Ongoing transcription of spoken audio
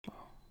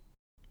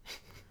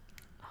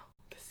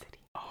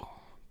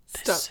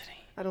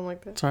I don't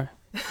like that. Sorry.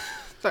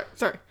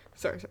 Sorry.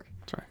 Sorry.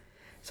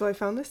 So I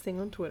found this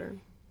thing on Twitter.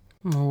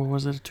 Oh,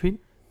 was it a tweet?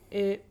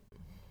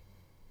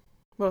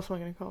 What else am I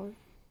going to call it?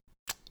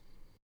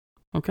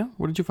 Okay.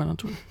 What did you find on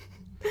Twitter?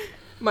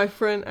 My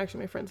friend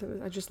sent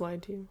this. I just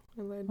lied to you.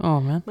 I lied. Oh,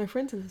 man. My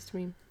friend sent this to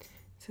me. It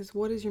says,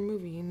 what is your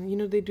movie? And you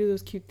know, they do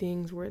those cute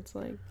things where it's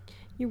like,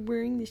 you're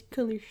wearing this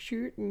color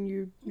shirt and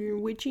your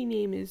witchy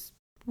name is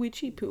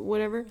Witchy Poo,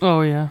 whatever.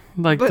 Oh, yeah.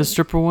 Like the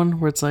stripper one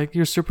where it's like,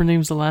 your stripper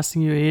name's the last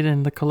thing you ate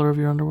and the color of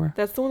your underwear.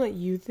 That's the one that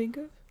you think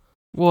of?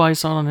 Well, I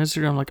saw it on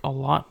Instagram like a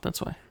lot.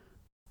 That's why.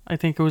 I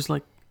think it was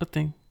like a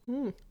thing.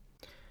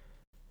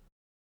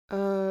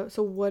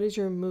 So what is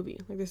your movie?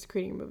 Like, this is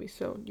creating your movie.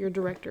 So your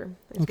director.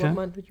 It's Okay. what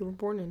month you were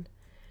born in.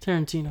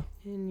 Tarantino.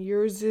 And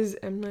yours is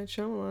M. Night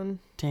Shyamalan.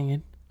 Dang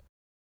it.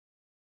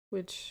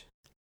 Which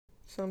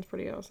sounds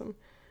pretty awesome.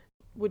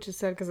 Which is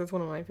sad because that's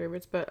one of my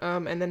favorites. But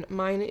and then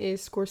mine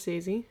is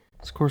Scorsese.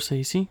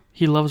 Scorsese.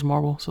 He loves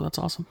Marvel, so that's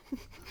awesome.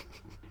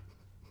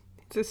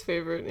 It's his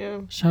favorite,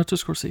 yeah. Shout out to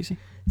Scorsese.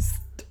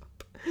 Stop.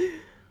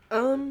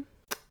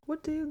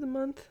 What day of the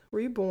month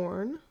were you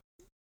born?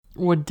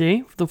 What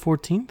day? The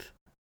 14th?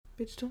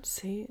 Bitch, don't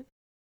say it.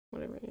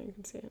 Whatever, yeah, you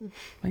can say it.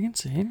 I can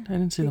say it. I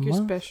didn't say the Think you're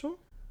month. special?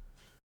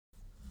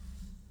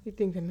 You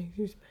think that makes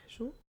you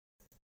special?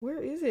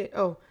 Where is it?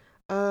 Oh,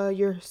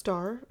 your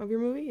star of your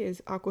movie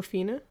is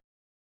Awkwafina.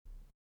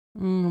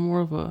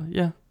 More of a,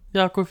 yeah,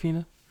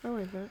 Awkwafina. I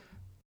like that.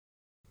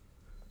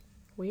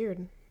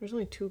 Weird. There's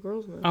only 2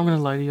 girls in that. I'm going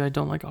to lie to you. I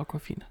don't like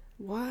Awkwafina.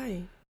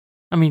 Why?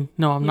 I mean,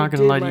 no, I'm not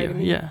going to lie to you.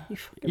 Me. Yeah.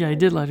 Yeah, I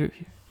did lie to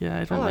you. Yeah,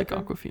 I don't like her.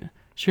 Awkwafina.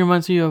 She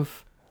reminds me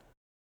of,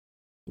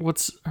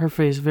 what's her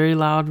face? Very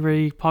loud,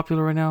 very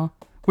popular right now.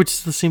 Which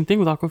is the same thing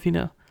with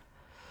Awkwafina.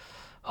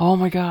 Oh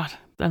my god.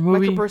 That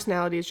movie. Like, her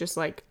personality is just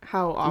like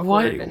how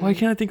awkward. Why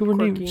can't I think of her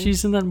quirky. name?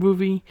 She's in that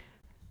movie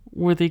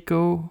where they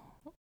go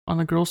on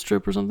a girls'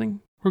 trip or something.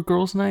 Or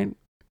girls' night.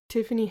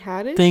 Tiffany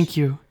Haddish? Thank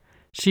you.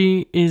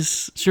 She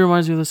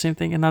reminds me of the same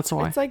thing, and that's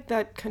why. It's like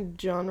that kind of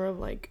genre of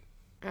like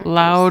actress,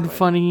 loud, like,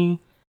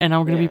 funny, and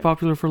I'm gonna be yeah.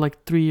 popular for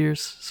like 3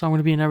 years, so I'm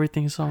gonna be in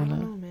everything. So I I'm don't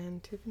gonna. know,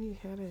 man. Tiffany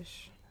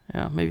Haddish.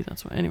 Yeah, maybe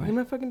that's why. Anyway. I'm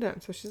not fucking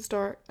done. So she's a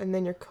star, and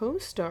then your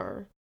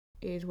co-star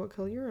is What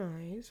Color Your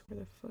Eyes? Where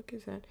the fuck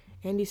is that?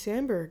 Andy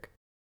Samberg.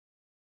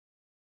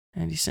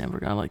 Andy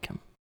Samberg, I like him.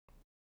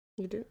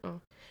 You do? Oh.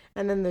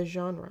 And then the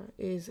genre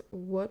is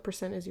what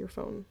percent is your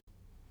phone?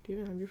 Do you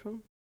even have your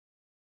phone?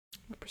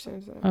 What percent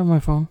is that? I have my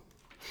phone.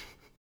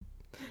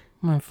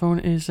 My phone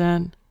is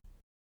at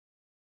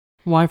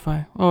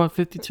Wi-Fi. Oh, at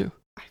 52.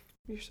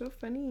 You're so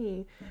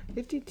funny.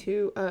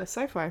 52.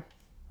 Sci-fi.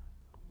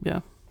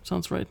 Yeah,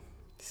 sounds right.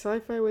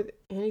 Sci-fi with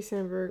Andy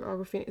Samberg,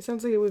 Awkwafina. It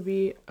sounds like it would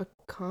be a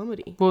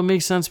comedy. Well, it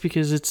makes sense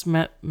because it's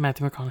Matthew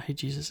McConaughey.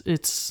 Jesus,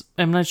 it's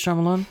M. Night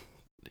Shyamalan.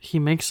 He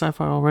makes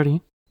sci-fi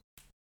already.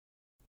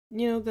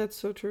 You know, that's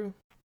so true.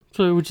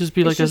 So it would just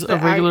be like a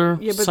regular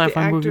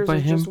sci-fi movie by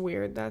him. Just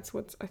weird. That's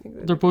what's I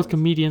think. They're both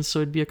comedians, so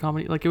it'd be a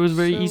comedy. Like, it was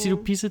very easy to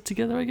piece it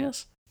together, I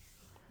guess.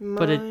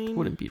 But it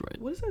wouldn't be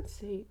right. What does that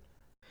say?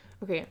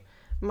 Okay,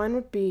 mine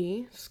would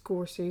be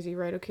Scorsese,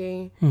 right?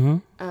 Okay. Mm-hmm.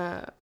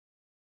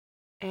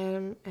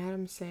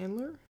 Adam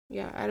Sandler.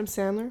 Yeah, Adam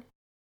Sandler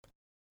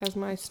as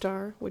my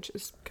star, which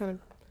is kind of,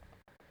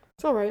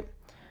 it's all right.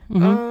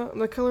 Mm-hmm.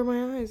 The Color of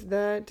My Eyes,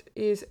 that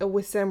is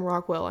with Sam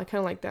Rockwell. I kind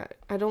of like that.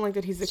 I don't like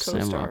that he's the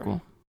co-star. Sam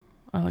Rockwell.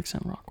 I like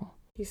Sam Rockwell.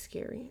 He's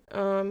scary.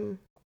 And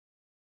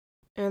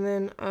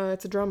then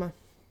it's a drama.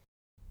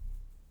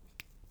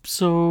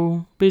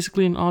 So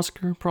basically an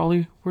Oscar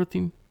probably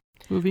worthy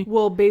movie.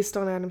 Well, based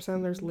on Adam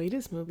Sandler's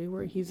latest movie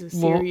where he's a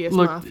serious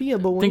mafia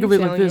boy. Think of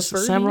it like this: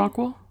 Sam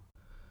Rockwell,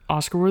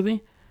 Oscar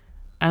worthy.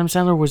 Adam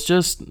Sandler was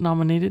just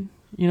nominated.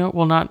 You know,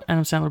 well, not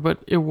Adam Sandler,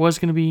 but it was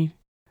going to be.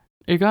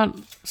 It got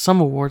some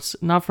awards,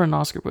 not for an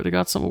Oscar, but it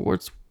got some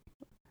awards.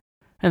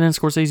 And then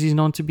Scorsese is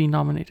known to be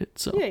nominated.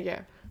 So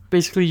yeah.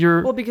 Basically,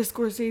 well, because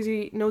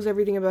Scorsese knows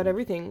everything about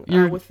everything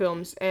with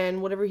films,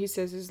 and whatever he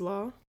says is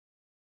law,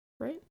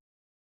 right?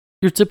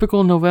 Your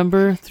typical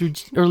November through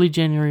early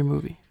January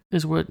movie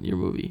is what your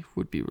movie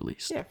would be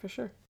released. Yeah, for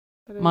sure.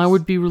 Mine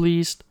would be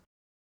released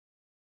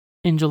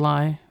in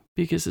July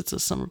because it's a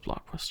summer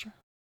blockbuster.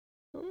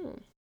 Oh.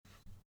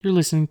 You're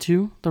listening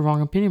to the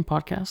Wrong Opinion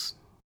Podcast.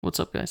 What's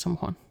up, guys? I'm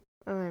Juan.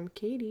 I'm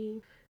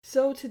Katie.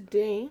 So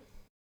today,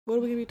 what are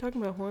we going to be talking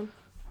about, Juan?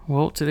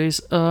 Well,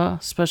 today's a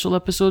special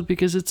episode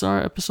because it's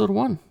our episode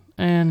 1.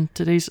 And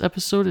today's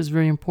episode is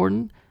very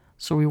important.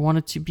 So we want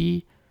it to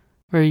be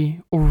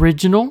very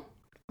original.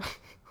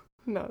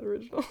 Not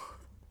original.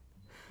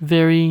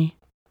 Very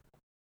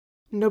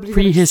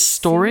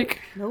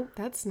prehistoric. Nope,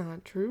 that's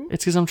not true.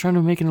 It's because I'm trying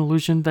to make an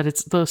illusion that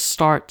it's the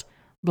start,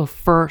 the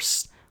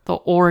first, the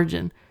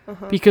origin.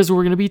 Uh-huh. Because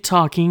we're going to be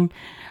talking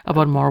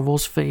about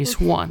Marvel's Phase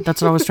 1.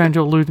 That's what I was trying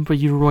to allude, but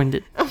you ruined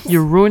it.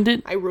 You ruined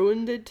it. I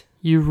ruined it.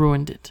 You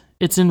ruined it.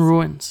 It's in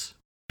ruins.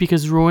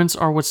 Because ruins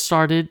are what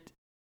started,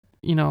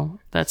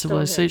 that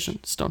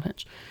civilization.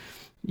 Stonehenge.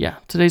 Yeah,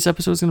 today's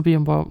episode is going to be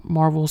about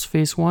Marvel's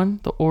Phase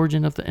 1, the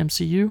origin of the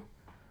MCU.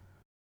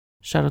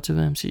 Shout out to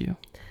the MCU.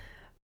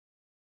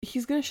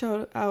 He's going to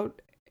shout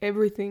out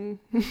everything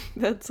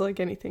that's like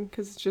anything,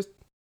 because it's just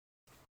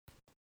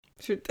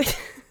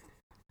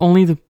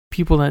Only the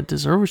people that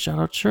deserve a shout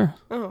out, sure.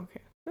 Oh,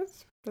 okay.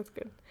 That's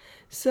good.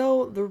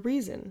 So the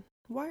reason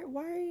why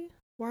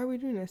are we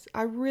doing this?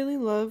 I really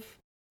love,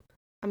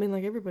 I mean,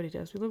 like everybody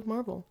does, we love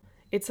Marvel.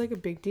 It's like a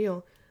big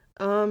deal.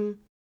 I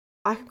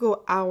could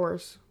go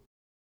hours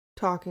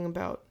talking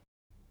about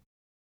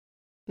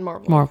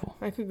Marvel.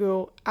 I could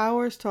go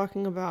hours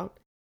talking about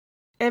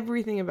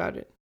everything about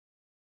it.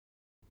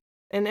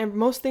 And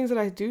most things that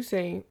I do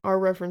say are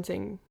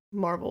referencing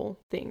Marvel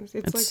things.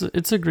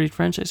 It's a great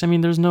franchise. I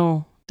mean, there's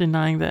no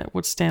denying that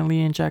what Stan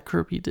Lee and Jack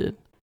Kirby did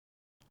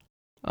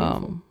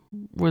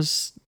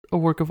was a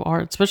work of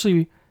art,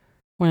 especially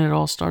when it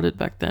all started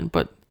back then.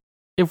 But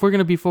if we're going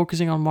to be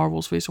focusing on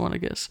Marvel's Phase 1, I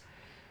guess,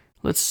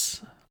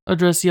 let's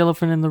address the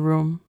elephant in the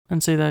room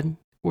and say that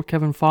what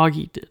Kevin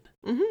Feige did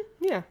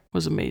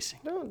was amazing.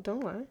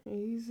 Don't lie.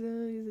 He's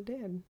a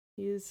dad.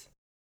 He is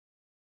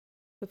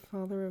the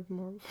father of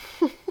Marvel.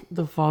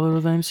 The father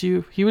of the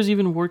MCU. He was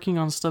even working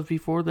on stuff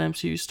before the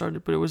MCU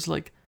started, but it was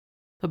like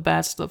the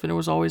bad stuff, and it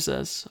was always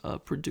as a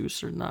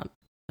producer, not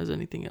as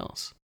anything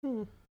else.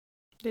 They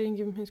didn't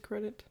give him his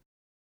credit.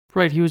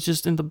 Right, he was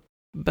just in the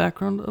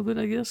background of it,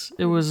 I guess.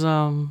 It was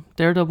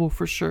Daredevil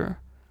for sure.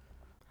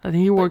 I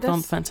think he worked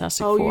on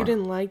Fantastic Four. Oh, you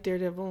didn't like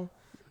Daredevil.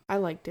 I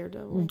like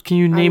Daredevil. Can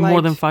you name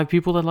more than 5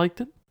 people that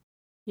liked it?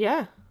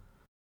 Yeah.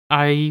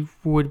 I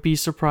would be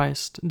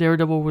surprised.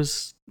 Daredevil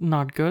was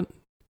not good.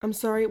 I'm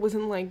sorry, it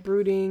wasn't like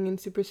brooding and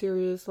super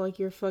serious like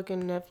your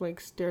fucking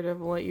Netflix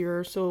Daredevil that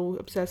you're so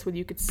obsessed with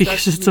you could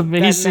because it's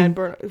amazing.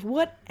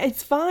 What?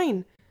 It's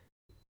fine.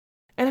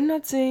 And I'm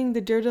not saying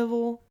the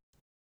Daredevil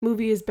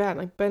movie is bad,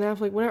 like Ben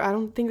Affleck, whatever. I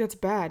don't think that's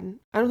bad.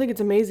 I don't think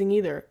it's amazing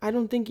either. I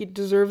don't think it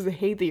deserves the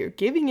hate that you're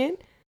giving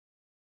it.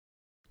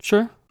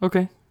 Sure,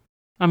 okay.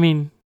 I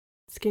mean,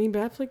 Skinny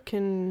Batfleck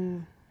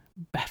can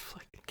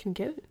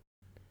get it.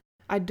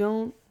 I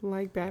don't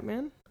like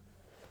Batman.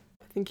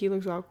 I think he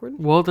looks awkward.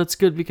 Well, that's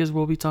good because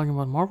we'll be talking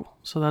about Marvel.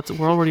 So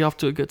we're already off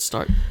to a good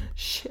start.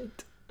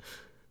 Shit.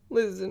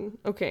 Listen,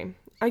 okay.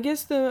 I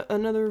guess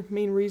another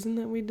main reason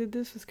that we did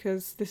this is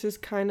because this is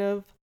kind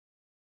of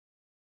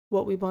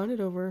what we bonded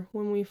over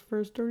when we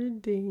first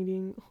started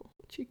dating. Oh,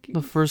 cheeky.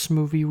 The first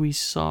movie we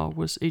saw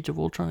was Age of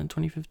Ultron in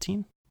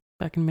 2015,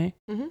 back in May.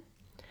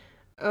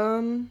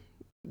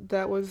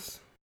 That was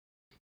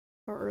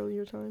our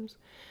earlier times.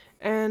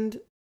 And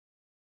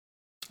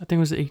I think it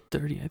was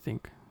 8:30, I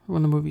think,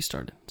 when the movie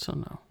started. So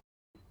no.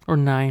 Or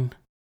 9.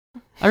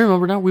 I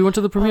remember now. We went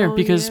to the premiere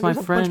because my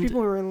friend... a bunch of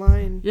people were in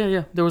line.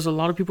 Yeah. There was a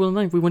lot of people in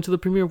line. We went to the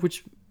premiere,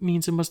 which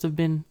means it must have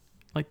been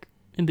like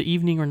in the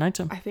evening or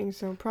nighttime. I think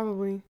so,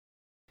 probably.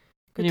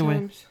 Good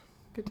times.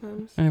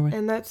 Anyway.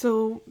 And that's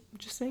so,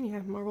 just saying,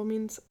 yeah, Marvel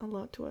means a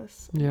lot to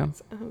us. Yeah.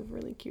 It's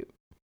really cute.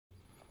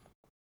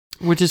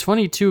 Which is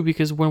funny too,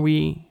 because when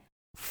we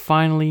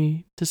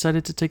finally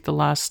decided to take the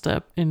last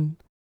step in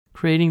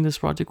creating this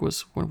project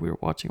was when we were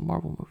watching a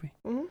Marvel movie.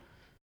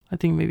 I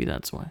think maybe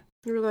that's why.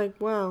 You were like,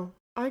 wow,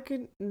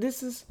 it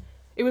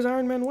was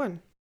Iron Man 1.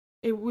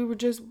 We were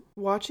just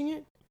watching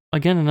it.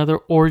 Again, another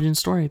origin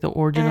story, the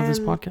origin of this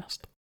podcast.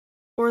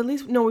 Or at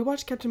least, no, we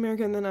watched Captain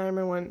America and then Iron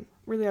Man 1,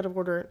 really out of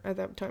order at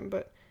that time,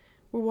 but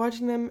we're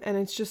watching them and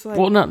it's just like...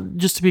 Well, not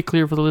just to be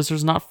clear for the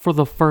listeners, not for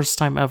the first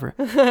time ever.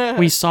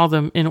 We saw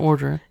them in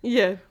order.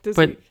 Yeah, this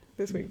week.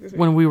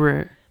 When we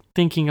were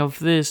thinking of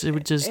this, it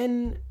would just...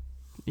 And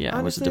yeah,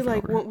 honestly, it was a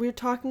different order. When we were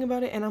talking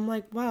about it and I'm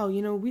like, wow,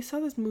 we saw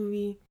this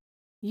movie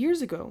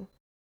years ago.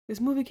 This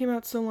movie came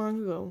out so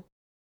long ago.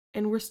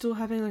 And we're still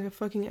having like a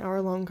fucking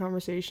hour-long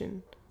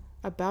conversation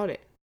about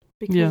it.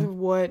 Because of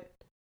what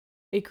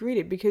it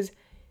created. Because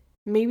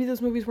maybe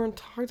those movies weren't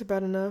talked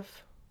about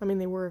enough. I mean,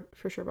 they were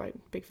for sure by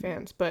big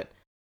fans. But,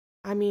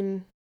 I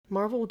mean,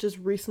 Marvel just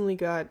recently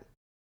got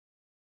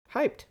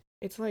hyped.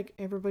 It's like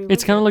everybody...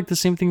 It's kind of like the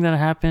same thing that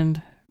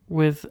happened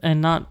with,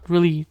 and not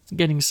really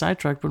getting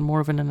sidetracked, but more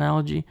of an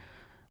analogy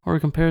or a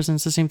comparison.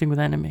 It's the same thing with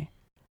anime.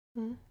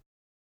 Mm-hmm.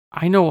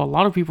 I know a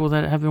lot of people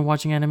that have been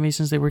watching anime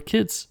since they were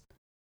kids.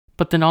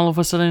 But then all of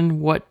a sudden,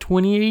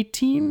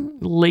 2018?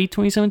 Late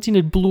 2017?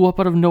 It blew up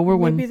out of nowhere.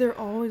 Maybe they're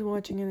always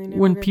watching and they never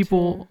when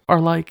people are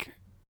like,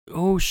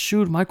 oh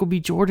shoot, Michael B.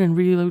 Jordan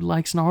really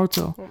likes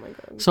Naruto. Oh my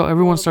god. So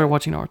everyone started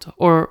watching Naruto.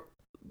 Or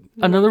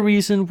another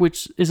reason,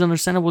 which is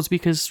understandable, is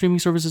because streaming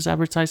services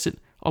advertise it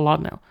a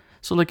lot now.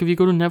 So like if you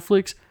go to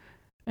Netflix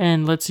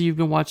and let's say you've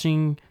been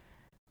watching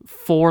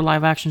 4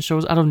 live action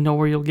shows, out of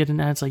nowhere you'll get an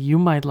ad it's like you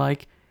might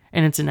like,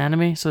 and it's an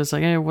anime. So it's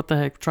like, hey, what the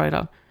heck, try it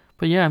out.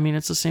 But yeah, I mean,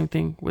 it's the same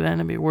thing with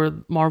anime, where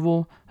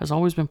Marvel has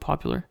always been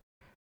popular,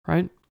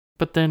 right?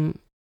 But then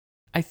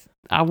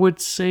I would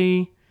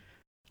say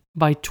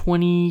by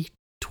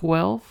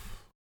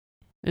 2012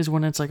 is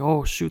when it's like,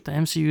 oh shoot, the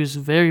MCU is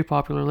very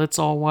popular. Let's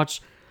all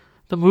watch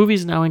the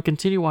movies now and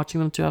continue watching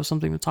them to have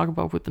something to talk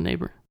about with the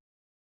neighbor.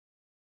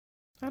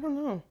 I don't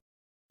know.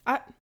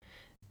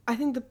 I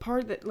think the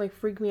part that like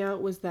freaked me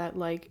out was that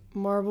like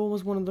Marvel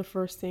was one of the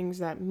first things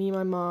that me and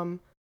my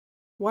mom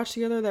watched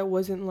together that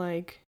wasn't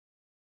like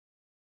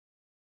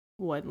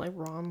what, like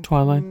rom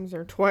Twilight.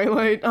 or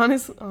Twilight.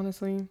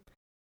 Honestly,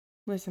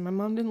 listen, my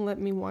mom didn't let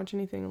me watch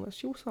anything unless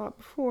she saw it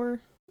before,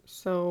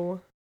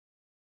 so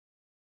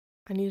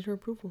I needed her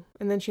approval.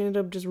 And then she ended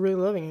up just really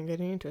loving it and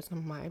getting into it. It's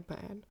not my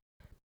bad.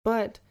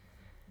 But,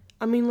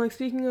 I mean, like,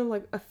 speaking of,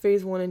 like, a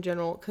phase one in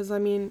general, because, I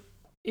mean,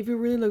 if you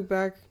really look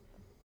back...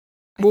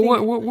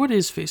 What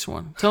is phase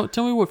one? Tell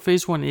me what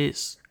phase one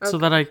is, so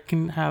that I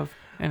can have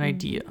an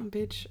idea.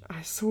 Bitch,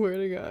 I swear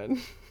to God.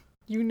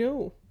 You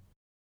know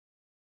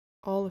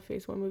all of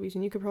phase one movies,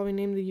 and you could probably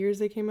name the years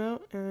they came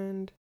out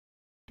and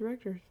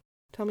directors.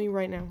 Tell me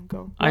right now.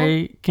 Go.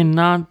 I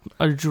cannot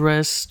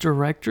address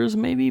directors,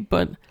 maybe,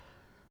 but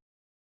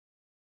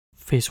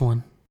phase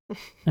one,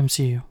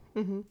 MCU.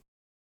 Mm-hmm.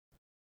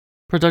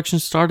 Production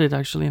started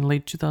actually in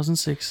late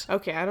 2006.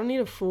 Okay, I don't need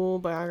a full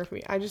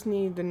biography. I just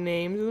need the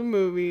names of the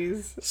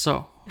movies.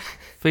 So,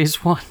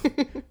 phase one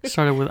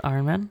started with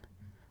Iron Man,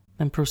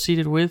 then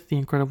proceeded with The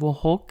Incredible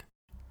Hulk,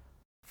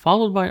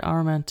 followed by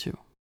Iron Man 2.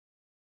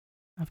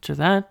 After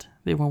that,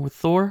 they went with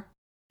Thor,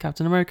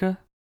 Captain America,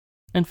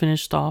 and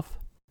finished off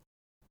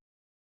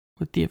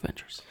with The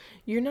Avengers.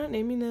 You're not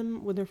naming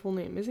them with their full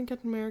name. Isn't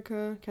Captain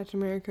America,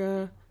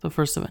 The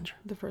first Avenger.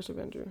 the first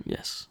Avenger?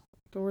 Yes.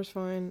 Thor's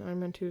fine, Iron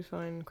Man 2 is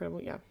fine,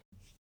 Incredible, yeah.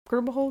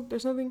 Incredible Hulk,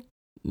 there's nothing?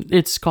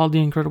 It's called The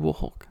Incredible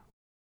Hulk.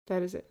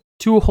 That is it.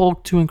 2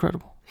 Hulk, 2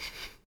 Incredible.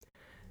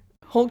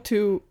 Hulk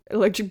 2,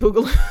 Electric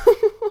Boogaloo.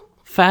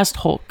 Fast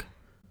Hulk.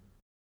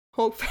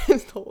 Hulk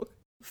Fast Hulk.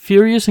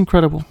 Furious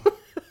Incredible.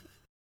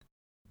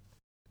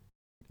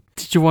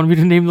 Did you want me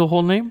to name the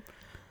whole name?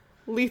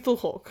 Lethal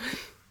Hulk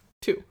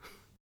 2.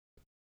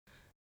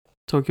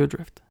 Tokyo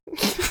Drift.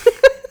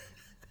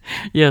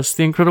 Yes,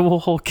 The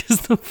Incredible Hulk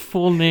is the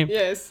full name.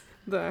 Yes,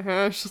 the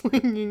hash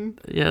slinging.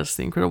 Yes,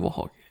 The Incredible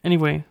Hulk.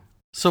 Anyway,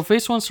 so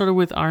phase one started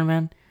with Iron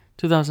Man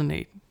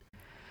 2008.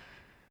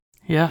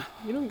 Yeah.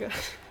 You don't get.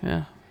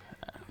 Yeah.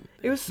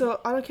 It was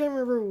so. I can't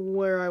remember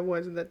where I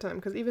was at that time,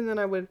 because even then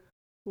I would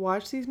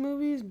watch these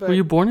movies, but. Were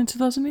you born in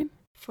 2008?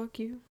 Fuck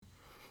you.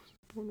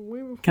 Born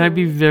way before. Can I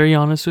be very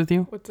honest with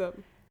you? What's up?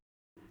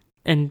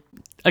 And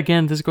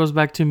again, this goes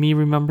back to me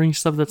remembering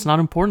stuff that's not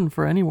important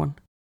for anyone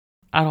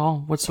at all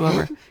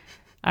whatsoever.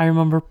 I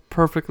remember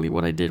perfectly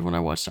what I did when I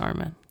watched Iron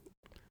Man.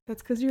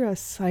 That's because you're a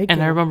psycho.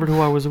 And I remembered who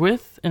I was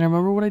with, and I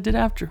remember what I did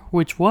after,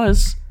 which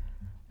was,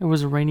 it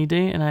was a rainy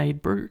day, and I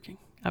ate Burger King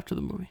after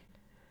the movie.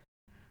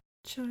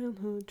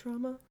 Childhood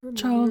trauma.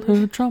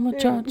 Childhood trauma,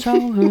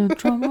 childhood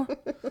trauma.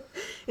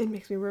 It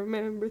makes me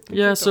remember things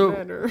Yeah, that so don't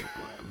matter.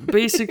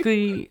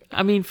 basically,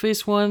 I mean,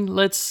 phase one,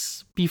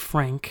 let's be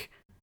frank.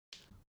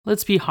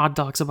 Let's be hot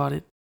dogs about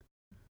it.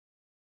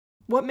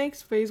 What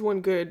makes phase one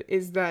good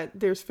is that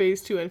there's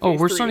phase two and phase Oh,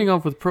 we're 3. starting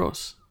off with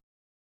pros.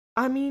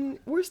 I mean,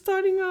 we're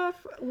starting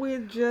off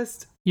with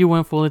just... You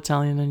went full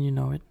Italian and you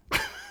know it.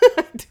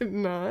 I did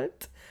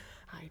not.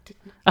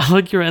 I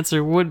like your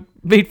answer. What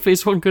made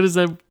phase one good is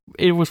that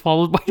it was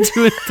followed by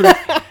 2 and 3.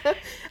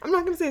 I'm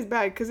not going to say it's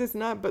bad, because it's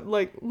not, but,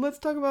 like, let's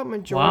talk about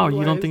majority. Wow,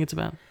 you don't think it's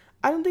bad?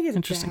 I don't think it's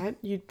Interesting. bad.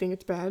 You think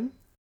it's bad?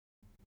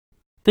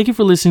 Thank you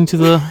for listening to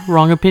the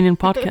Wrong Opinion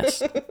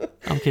podcast.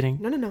 I'm kidding.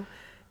 No.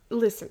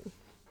 Listen.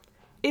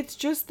 It's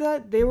just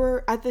that they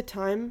were, at the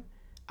time,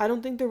 I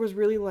don't think there was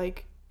really,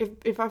 like,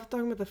 if I'm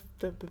talking about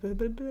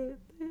the...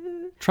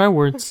 Try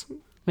words.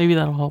 Maybe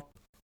that'll help.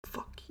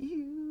 Fuck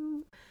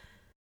you.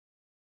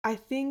 I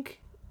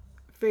think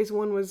phase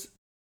one was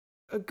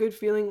a good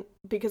feeling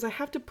because I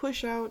have to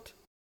push out,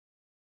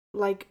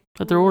 like...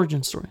 But their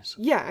origin stories.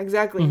 Yeah,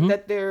 exactly. Mm-hmm.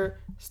 That they're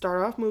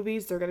start-off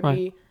movies, they're going to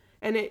be...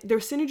 And their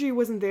synergy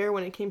wasn't there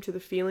when it came to the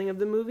feeling of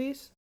the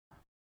movies.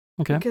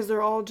 Okay. Because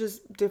they're all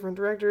just different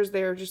directors.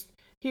 They're just,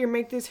 here,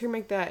 make this, here,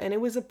 make that. And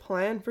it was a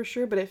plan for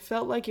sure, but it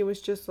felt like it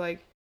was just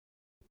like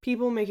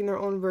people making their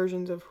own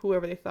versions of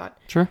whoever they thought.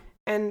 Sure.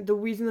 And the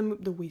reason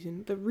that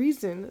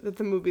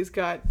the movies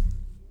got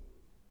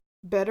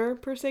better,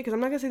 per se, because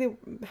I'm not going to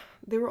say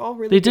they were all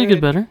really They did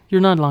get better.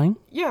 You're not lying.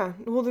 Yeah.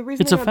 Well, the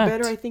reason It's they a got fact.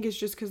 better, I think, is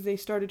just because they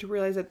started to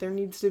realize that there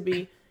needs to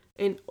be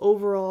an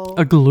overall...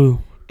 A glue.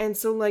 And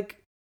so, like,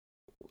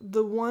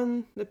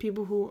 the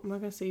people who, I'm not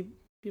going to say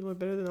people are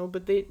better than all,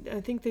 but I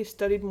think they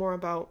studied more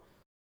about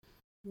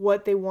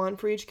what they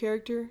want for each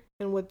character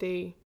and what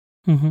they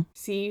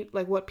see,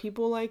 like what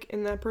people like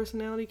in that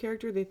personality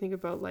character. They think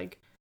about like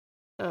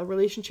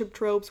relationship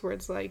tropes where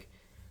it's like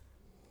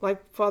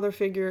father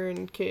figure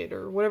and kid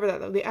or whatever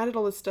that. They added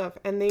all this stuff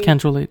and they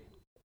Can't relate.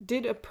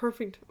 did a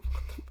perfect...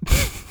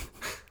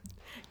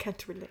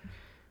 Can't relate.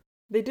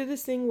 They did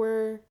this thing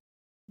where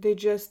they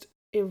just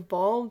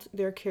evolved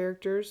their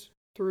characters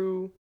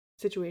through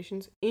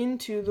situations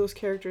into those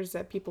characters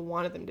that people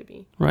wanted them to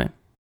be. Right.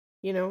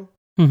 You know?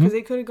 Mm-hmm. Because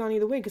they could have gone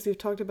either way, because we've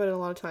talked about it a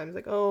lot of times.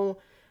 Like, oh,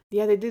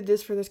 yeah, they did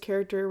this for this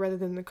character rather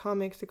than the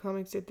comics. The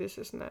comics did this,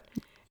 and that.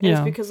 And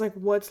it's because, like,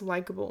 what's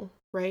likable,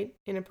 right?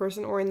 In a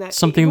person or in that...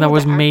 Something that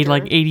was made,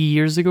 like, 80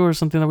 years ago or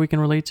something that we can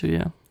relate to,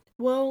 yeah.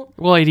 Well,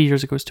 80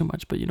 years ago is too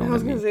much, but you know what I mean. I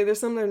was going to say, there's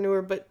some that are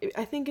newer, but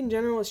I think in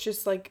general, it's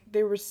just, like,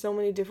 there were so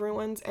many different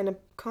ones, and a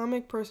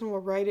comic person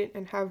will write it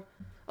and have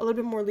a little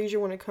bit more leisure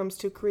when it comes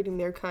to creating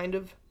their kind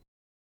of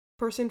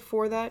person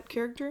for that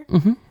character.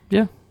 Mm-hmm.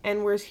 Yeah.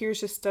 And whereas here's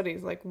just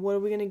studies. Like, what are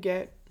we gonna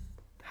get?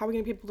 How are we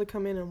gonna get people to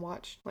come in and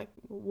watch? Like,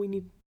 we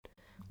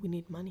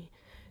need money.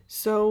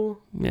 So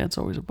Yeah, it's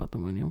always about the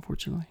money,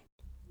 unfortunately.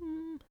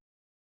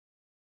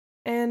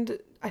 And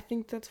I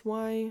think that's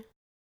why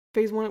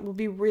Phase 1 will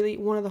be really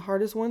one of the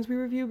hardest ones we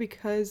review,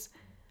 because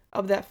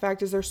of that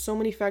fact is there's so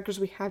many factors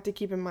we have to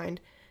keep in mind.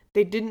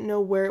 They didn't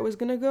know where it was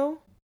going to go.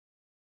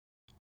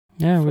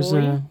 Yeah, it was...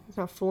 It's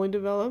not fully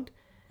developed.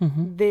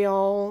 Mm-hmm. They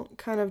all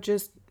kind of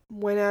just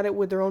went at it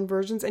with their own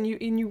versions. And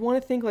you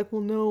want to think like,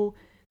 well, no,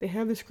 they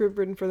have the script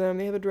written for them.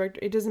 They have a director.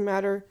 It doesn't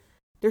matter.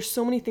 There's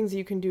so many things that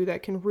you can do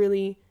that can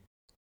really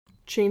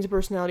change the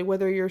personality,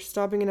 whether you're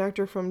stopping an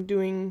actor from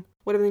doing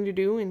whatever they need to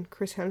do in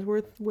Chris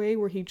Hemsworth way,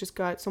 where he just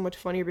got so much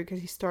funnier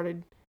because he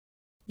started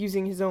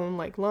using his own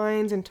like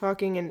lines and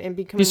talking and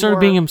becoming he started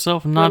more being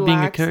himself and not being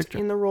a character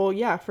in the role.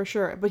 Yeah, for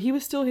sure. But he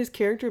was still his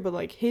character, but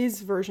like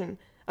his version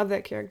of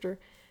that character.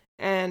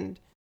 And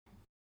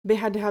they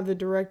had to have the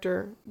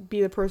director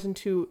be the person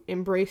to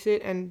embrace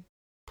it and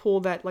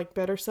pull that like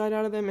better side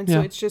out of them. And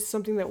so it's just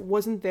something that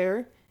wasn't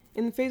there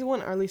in Phase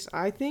 1, or at least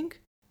I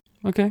think.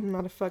 Okay. I'm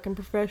not a fucking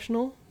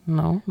professional.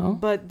 No.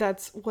 But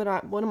that's one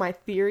of my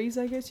theories,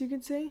 I guess you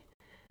could say.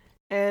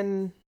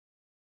 And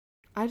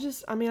I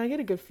get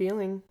a good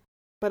feeling.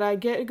 But I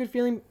get a good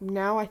feeling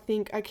now. I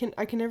think I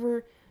can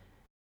never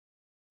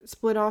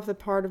split off the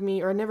part of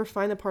me, or never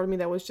find the part of me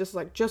that was just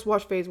like, just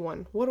watch Phase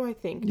 1. What do I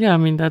think? Yeah, I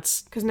mean,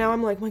 that's... Because now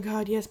I'm like, my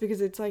God, yes,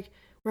 because it's like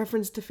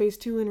reference to Phase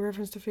 2 and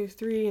reference to Phase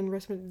 3 and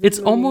reference to It's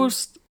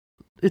almost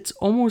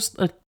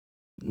a...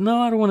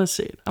 No, I don't want to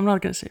say it. I'm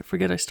not going to say it.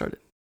 Forget I started.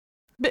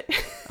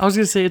 I was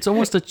going to say it's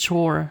almost a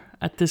chore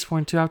at this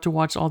point to have to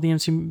watch all the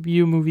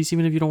MCU movies,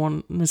 even if you don't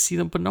want to see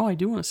them. But no, I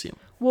do want to see them.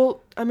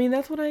 Well, I mean,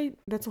 that's what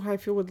I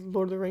feel with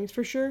Lord of the Rings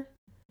for sure.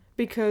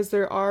 Because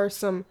there are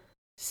some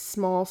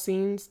small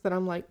scenes that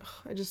I'm like,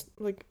 I just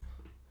like,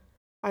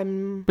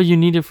 But you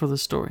need it for the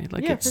story.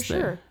 Like, yeah, it's for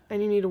sure.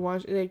 And you need to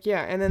watch, like,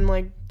 yeah. And then,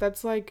 like,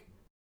 that's like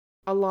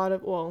a lot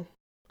of, well,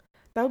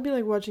 that would be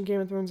like watching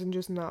Game of Thrones and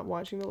just not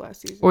watching the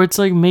last season. Or it's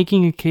like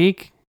making a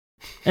cake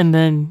and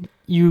then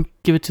you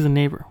give it to the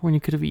neighbor when you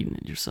could have eaten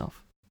it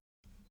yourself.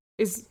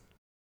 Does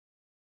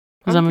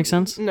that make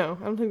sense? No,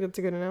 I don't think that's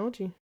a good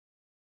analogy.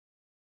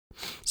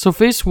 So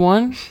Phase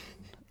 1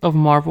 of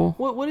Marvel.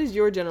 What is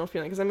your general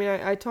feeling? Because I mean,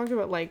 I talked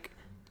about like...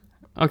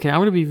 Okay, I'm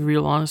going to be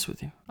real honest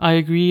with you. I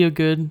agree a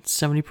good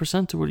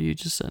 70% to what you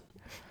just said.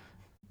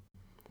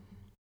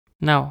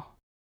 Now,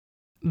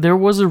 there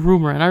was a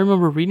rumor, and I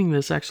remember reading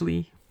this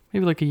actually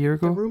maybe like a year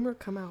ago. The rumor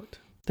come out.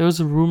 There was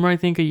a rumor, I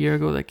think, a year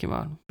ago that came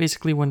out.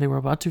 Basically, when they were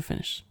about to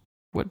finish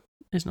what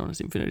is known as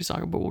the Infinity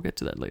Saga, but we'll get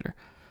to that later.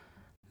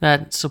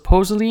 That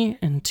supposedly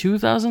in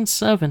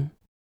 2007,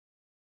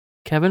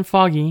 Kevin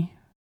Feige,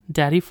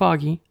 Daddy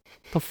Foggy,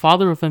 the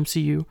father of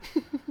MCU,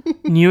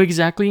 knew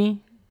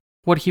exactly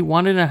what he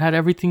wanted and had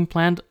everything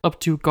planned up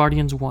to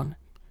Guardians 1.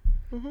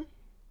 Mm-hmm.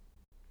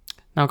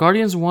 Now,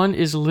 Guardians 1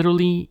 is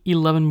literally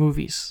 11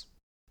 movies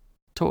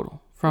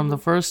total. From the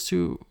first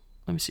to,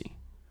 let me see.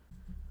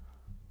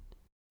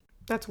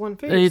 That's one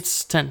phase.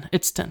 It's 10.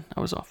 It's 10.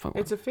 I was off.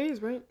 It's a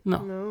phase, right? No.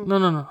 It's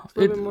a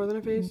little bit more than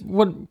a phase.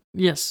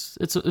 Yes,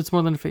 it's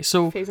more than a phase.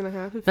 So phase and a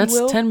half.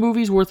 That's 10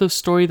 movies worth of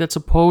story that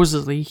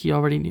supposedly he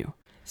already knew.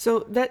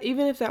 So that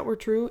even if that were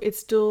true, it's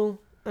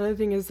still another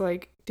thing is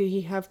like, did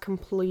he have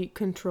complete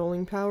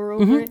controlling power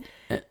over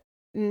it?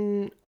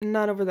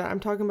 Not over that.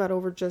 I'm talking about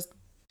over just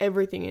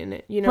everything in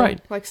it. You know,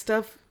 right. Like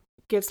stuff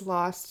gets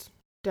lost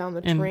down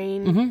the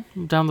train,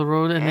 down the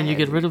road, and then you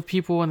get rid of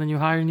people, and then you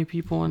hire new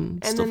people,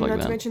 and stuff like that. And then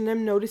not to mention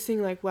them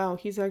noticing, like, wow,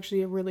 he's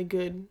actually a really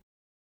good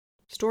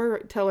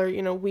storyteller.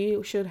 You know,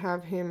 we should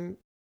have him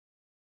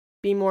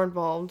be more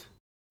involved.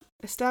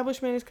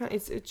 Establishment is kind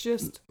of, it's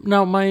just...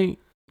 Now, I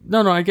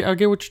get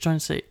what you're trying to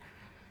say.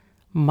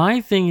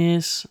 My thing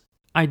is,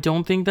 I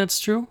don't think that's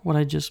true, what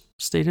I just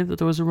stated, that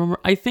there was a rumor.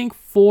 I think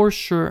for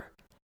sure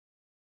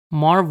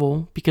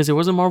Marvel, because it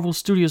wasn't Marvel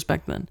Studios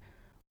back then,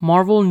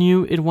 Marvel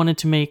knew it wanted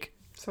to make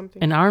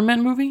an Iron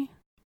Man movie,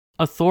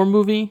 a Thor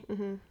movie,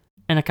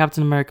 and a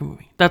Captain America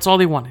movie. That's all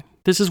they wanted.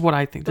 This is what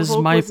I think. This is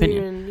my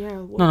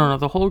opinion. No.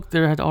 The Hulk,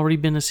 there had already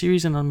been a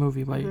series and a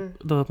movie.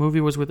 The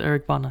movie was with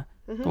Eric Bana,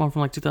 the one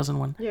from like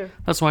 2001. Yeah.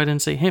 That's why I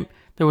didn't say him.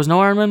 There was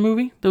no Iron Man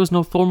movie, there was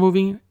no Thor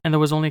movie, and there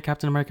was only a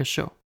Captain America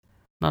show,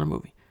 not a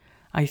movie.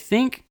 I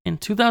think in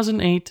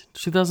 2008,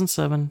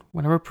 2007,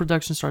 whenever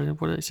production started,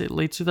 what did I say,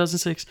 late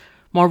 2006,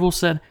 Marvel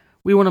said,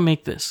 we want to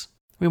make this.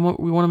 We want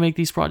to make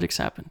these projects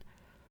happen.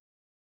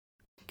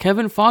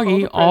 Kevin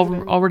Feige,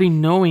 already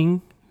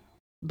knowing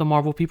the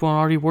Marvel people and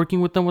already working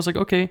with them, was like,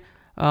 okay,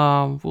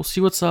 we'll see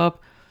what's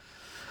up.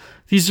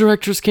 These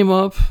directors came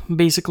up,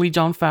 basically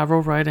Jon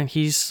Favreau, right? And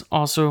he's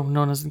also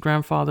known as the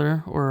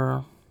grandfather,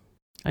 or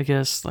I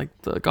guess like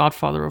the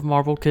godfather of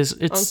Marvel, because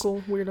it's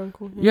weird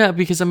uncle. Yeah,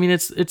 because I mean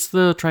it's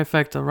the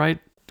trifecta, right?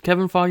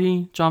 Kevin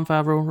Feige, Jon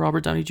Favreau,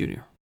 Robert Downey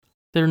Jr.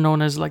 They're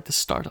known as like the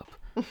startup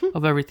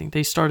of everything.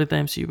 They started the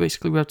MCU.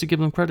 Basically, we have to give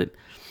them credit.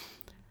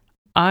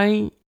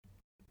 I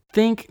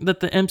think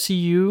that the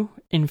MCU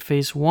in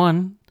Phase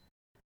 1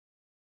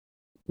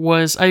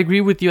 was, I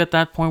agree with you at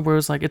that point where it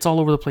was like, it's all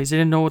over the place. They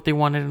didn't know what they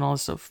wanted and all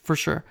this stuff, for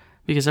sure.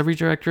 Because every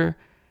director,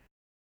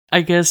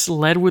 I guess,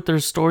 led with their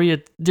story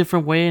a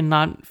different way and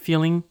not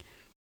feeling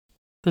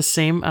the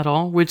same at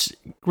all. Which,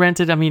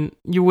 granted, I mean,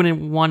 you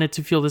wouldn't want it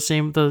to feel the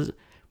same. The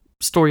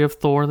story of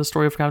Thor, the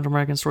story of Captain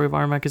America, and the story of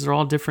Iron Man, because they're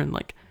all different,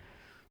 like,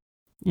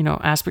 you know,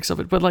 aspects of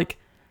it. But, like,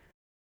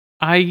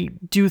 I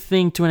do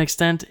think to an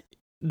extent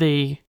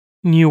they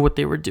knew what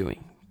they were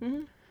doing.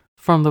 Mm-hmm.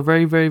 From the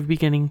very, very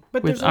beginning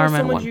with Iron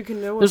Man 1.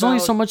 There's only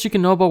so much you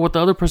can know about what the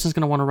other person's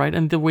going to want to write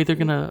and the way they're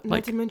going to,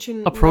 like,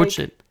 approach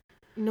it.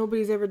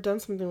 Nobody's ever done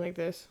something like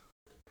this.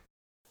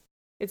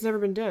 It's never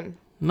been done.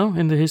 No,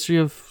 in the history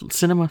of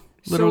cinema,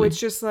 literally. So it's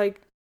just like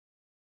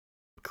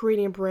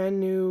creating a brand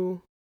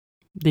new...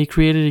 They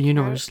created a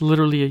universe,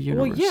 literally a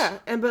universe. Well,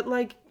 yeah, but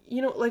like,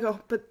 you know,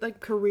 like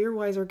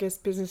career-wise or I guess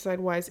business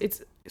side-wise,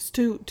 it's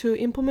to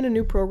implement a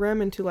new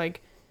program into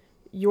like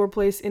your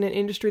place in an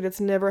industry that's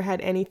never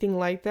had anything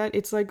like that.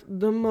 It's like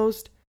the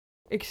most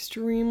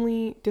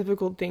extremely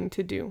difficult thing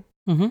to do.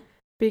 Mm-hmm.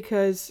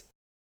 Because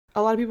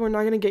a lot of people are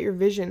not going to get your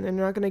vision. They're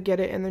not going to get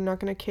it and they're not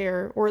going to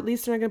care. Or at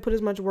least they're not going to put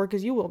as much work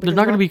as you will. They're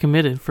not going to be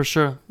committed, for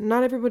sure.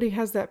 Not everybody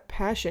has that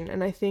passion.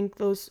 And I think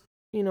those,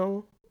 you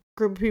know,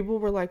 group of people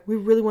were like, we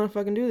really want to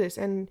fucking do this.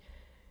 And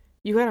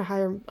you got to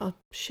hire,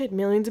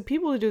 millions of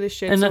people to do this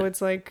shit. And so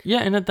it's like...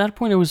 Yeah, and at that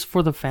point, it was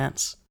for the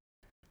fans.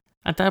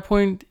 At that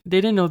point, they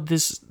didn't know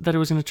that it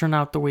was going to turn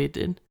out the way it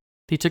did.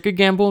 They took a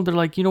gamble. They're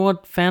like, you know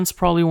what? Fans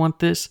probably want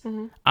this.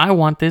 Mm-hmm. I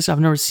want this.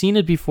 I've never seen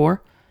it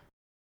before.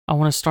 I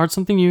want to start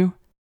something new.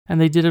 And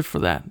they did it for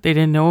that. They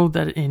didn't know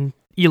that in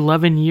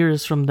 11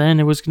 years from then,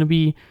 it was going to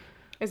be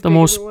the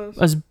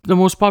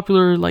most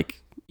popular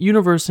like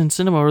universe in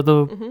cinema, or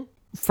the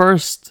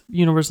first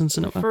universe in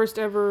cinema. The first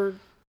ever.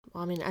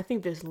 I mean, I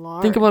think this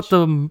large. Think about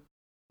the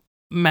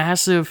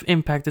massive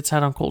impact it's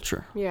had on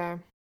culture. Yeah.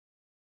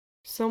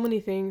 So many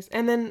things.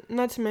 And then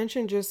not to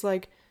mention just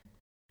like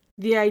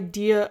the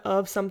idea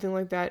of something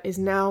like that is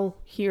now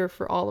here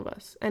for all of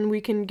us. And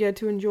we can get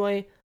to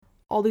enjoy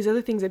all these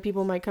other things that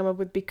people might come up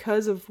with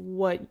because of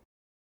what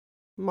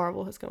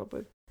Marvel has come up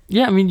with.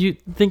 Yeah, I mean, you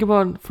think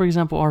about, for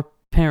example, our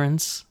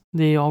parents.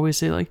 They always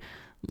say like,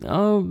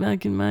 oh,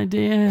 back in my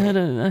day,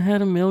 I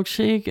had a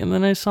milkshake and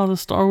then I saw the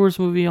Star Wars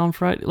movie on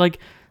Friday. Like,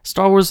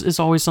 Star Wars is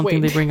always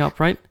something they bring up,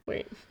 right?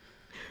 Wait.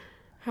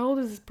 How old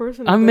is this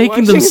person? I'm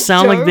making them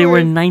sound like they were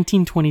in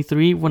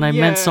 1923 when I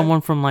meant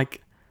someone from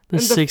like the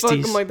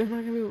 60s. I'm like, they're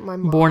not gonna be my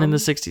mom. Born in the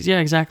 60s. Yeah,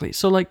 exactly.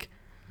 So like,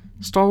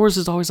 Star Wars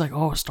is always like,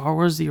 oh, Star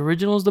Wars, the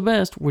original is the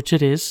best, which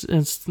it is.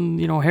 It's,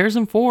 you know,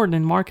 Harrison Ford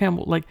and Mark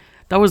Hamill. Like,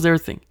 that was their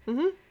thing.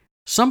 Mm-hmm.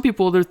 Some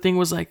people, their thing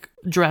was like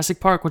Jurassic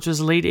Park, which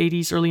was late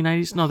 80s, early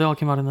 90s. No, they all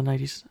came out in the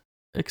 90s,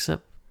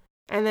 except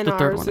and then the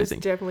third one, I is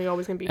think. Definitely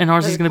always going to be and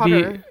ours Harry is going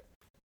to be...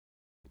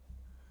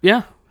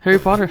 Yeah, Harry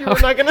Potter. I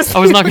was not going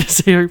to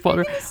say Harry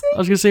Potter. I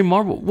was going to say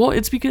Marvel. Well,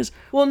 it's because...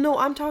 Well, no,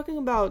 I'm talking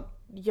about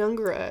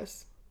younger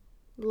us.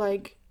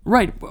 Like...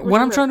 Right.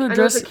 What I'm trying to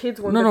address...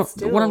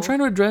 What I'm trying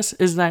to address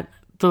is that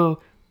the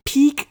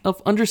peak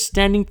of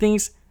understanding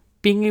things,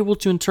 being able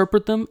to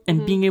interpret them,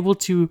 and being able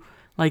to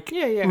like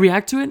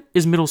react to it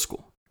is middle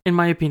school, in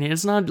my opinion.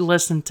 It's not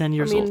less than 10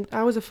 years old.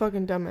 I was a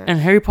fucking dumbass. And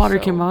Harry Potter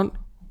came out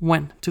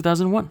when?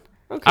 2001.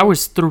 Okay. I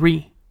was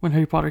 3 when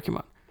Harry Potter came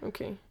out.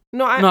 Okay.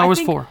 I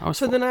was 4.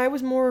 Then I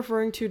was more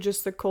referring to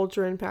just the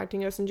culture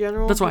impacting us in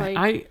general. That's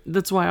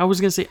why I was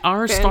gonna say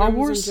our Star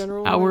Wars,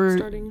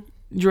 our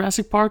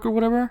Jurassic Park or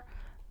whatever,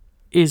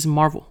 is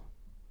Marvel.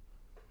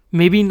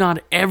 Maybe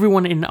not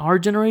everyone in our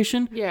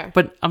generation,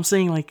 but I'm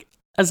saying like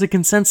as a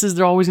consensus,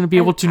 they're always going to be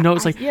able to know.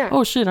 It's like,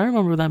 oh shit, I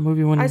remember that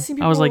movie when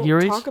I was like your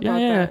age. Talk about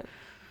that.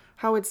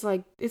 How it's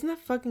like, isn't that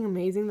fucking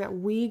amazing that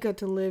we got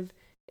to live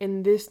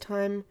in this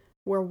time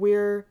where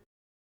we're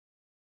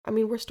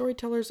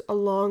storytellers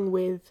along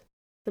with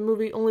the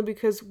movie only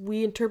because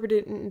we interpret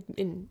it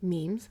in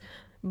memes,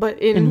 but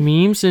in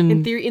memes and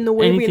in theory, in the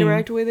way we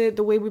interact with it,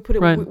 the way we put it,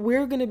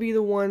 we're going to be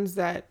the ones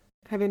that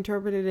have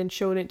interpreted and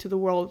shown it to the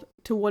world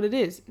to what it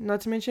is.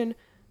 Not to mention,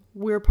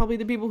 we're probably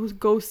the people who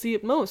go see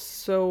it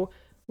most. So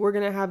we're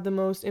going to have the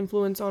most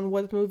influence on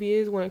what the movie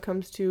is when it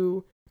comes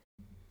to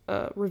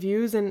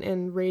reviews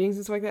and ratings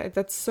and stuff like that.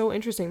 That's so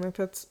interesting. Like,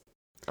 that's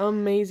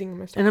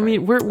amazing. And I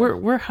mean, we're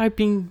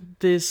hyping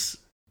this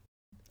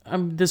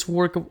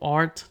work of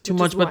art too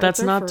much, but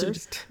that's not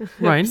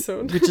right.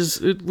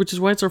 which is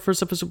why it's our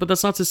first episode. But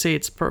that's not to say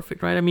it's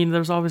perfect, right? I mean,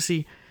 there's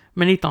obviously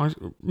many thongs.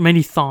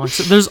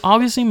 There's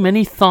obviously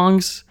many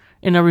thongs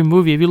in every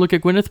movie. If you look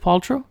at Gwyneth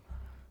Paltrow,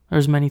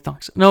 there's many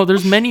thongs. No,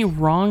 there's many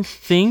wrong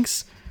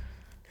things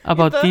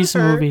about these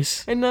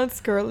movies. And not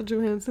Scarlett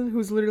Johansson,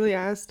 who's literally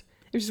asked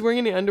if she's wearing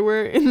any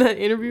underwear in that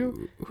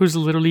interview. Who's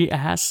literally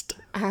asked.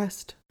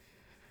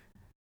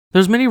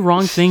 There's many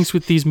wrong things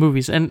with these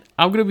movies, and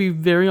I'm gonna be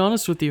very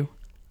honest with you.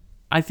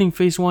 I think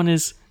Phase 1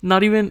 is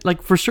not even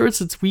like, for sure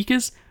it's its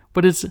weakest,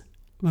 but it's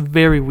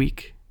very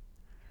weak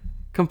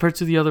compared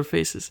to the other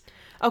phases.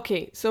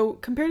 Okay, so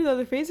compared to the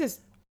other phases,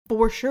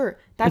 for sure.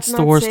 It's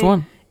the worst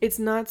one. It's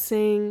not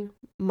saying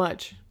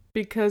much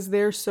because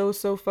they're so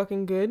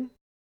fucking good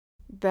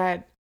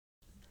that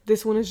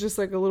This one is just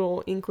like a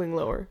little inkling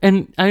lower.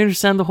 And I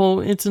understand the whole,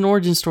 it's an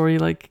origin story.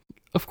 Like,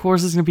 of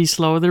course it's going to be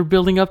slow. They're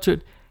building up to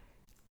it.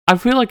 I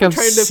feel like I've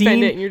trying to seen...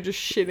 defend it and you're just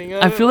shitting on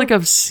it. I feel like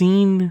I've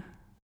seen...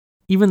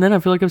 Even then, I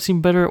feel like I've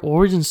seen better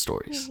origin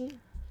stories. Mm-hmm.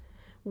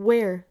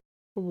 Where?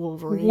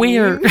 Wolverine.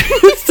 Where?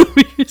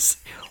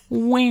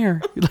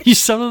 Where? Like, you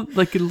sounded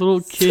like a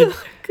little kid.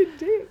 Good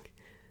dick.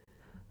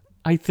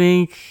 I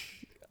think...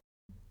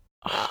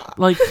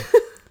 Like...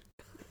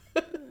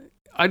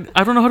 I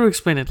don't know how to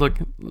explain it. Look,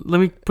 let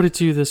me put it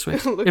to you this way.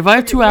 If I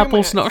have two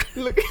apples... No,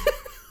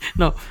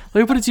 no.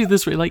 Let me put it to you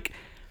this way. Like...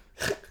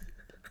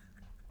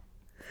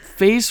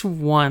 Phase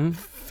 1,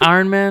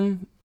 Iron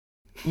Man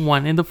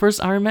 1. In the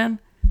first Iron Man,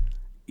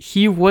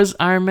 he was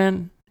Iron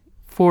Man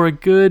for a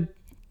good,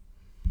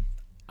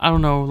 I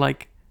don't know,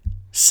 like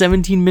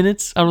 17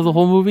 minutes out of the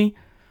whole movie.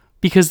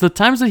 Because the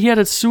times that he had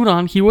a suit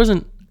on, he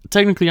wasn't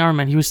technically Iron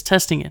Man. He was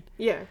testing it.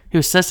 Yeah. He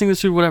was testing the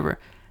suit, whatever.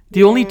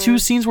 The only 2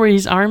 scenes where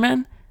he's Iron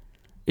Man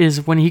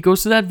is when he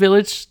goes to that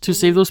village to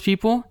save those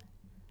people,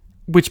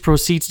 which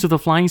proceeds to the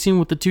flying scene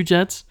with the 2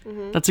 jets.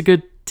 Mm-hmm. That's a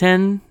good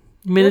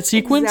 10-minute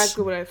sequence.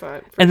 Exactly what I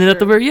thought. And then at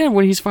the very end,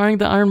 when he's firing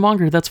the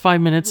Ironmonger, that's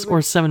 5 minutes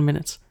or 7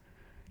 minutes.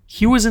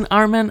 He wasn't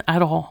Iron Man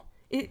at all.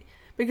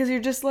 Because you're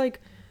just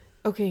like,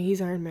 okay,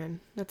 he's Iron Man.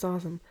 That's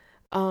awesome.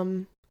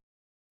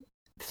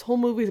 This whole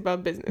movie is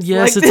about business.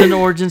 Yes, like, it's an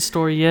origin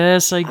story.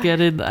 Yes, I get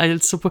it.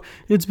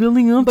 It's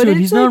building up to it.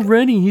 He's not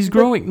ready. He's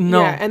growing.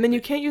 No. Yeah, and then you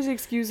can't use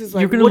excuses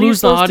like, you're gonna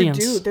lose the audience.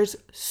 To do? There's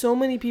so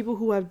many people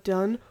who have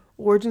done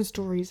origin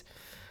stories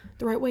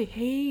the right way.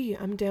 Hey,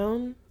 I'm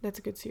down. That's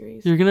a good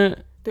series.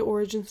 The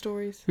origin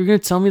stories. You're gonna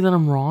tell me that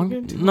I'm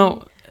wrong?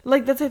 No.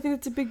 Like, I think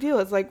that's a big deal.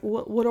 It's like,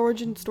 what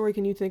origin story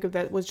can you think of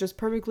that was just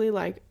perfectly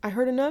like, I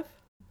heard enough?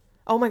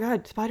 Oh my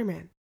god,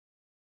 Spider-Man.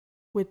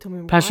 Wait, tell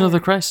me. Passion of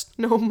the Christ.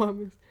 No,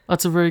 mom.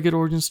 That's a very good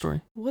origin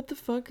story. What the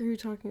fuck are you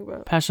talking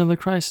about? Passion of the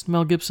Christ,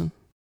 Mel Gibson.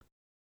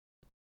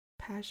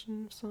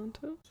 Passion of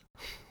Santos?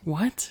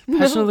 What?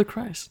 Passion of the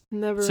Christ.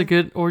 Never. It's a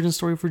good origin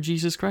story for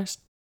Jesus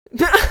Christ.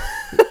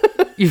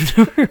 You've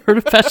never heard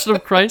of Passion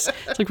of Christ?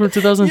 It's like from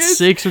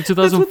 2006 or 2005.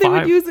 That's what they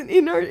would use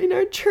in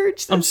our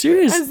church. I'm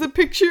serious. As the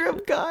picture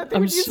of God. They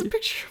would use a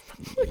picture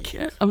of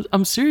yeah,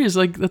 I'm serious.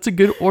 Like, that's a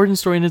good origin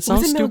story, and it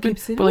sounds stupid. Mel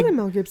Gibson? But like,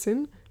 Mel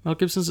Gibson? Mel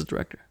Gibson's the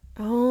director.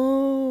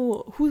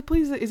 Oh, who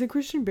plays it? Is it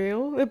Christian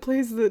Bale that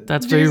plays the?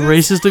 That's Jesus? Very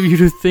racist of you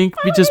to think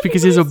just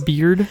because he has a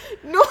beard.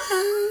 No.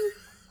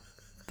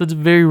 That's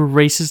very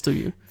racist of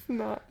you. It's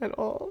not at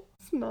all.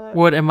 It's not.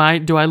 What am I?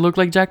 Do I look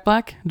like Jack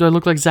Black? Do I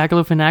look like Zach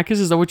Galifianakis?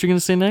 Is that what you're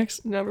gonna say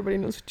next? No, everybody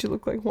knows what you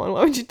look like, Juan.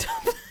 Why would you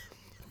tell them?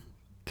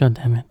 God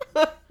damn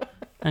it.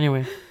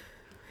 Anyway.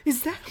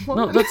 Is that Juan?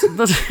 No, that's.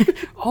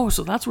 Oh,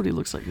 so that's what he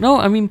looks like. No,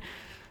 I mean,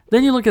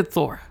 then you look at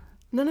Thor.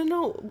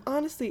 No.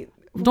 Honestly.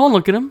 Don't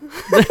look at him.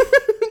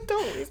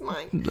 Don't. He's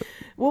mine.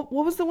 What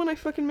was the one I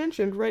fucking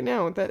mentioned right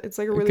now? That it's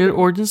like a really good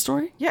origin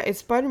story. Yeah, it's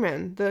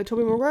Spider-Man, the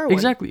Tobey Maguire one.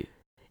 Exactly.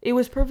 It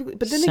was perfectly,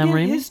 but then Sam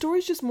again, Raimi? His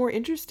story's just more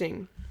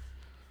interesting.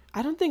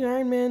 I don't think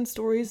Iron Man's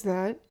story is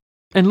that.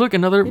 And look,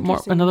 another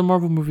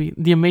Marvel movie,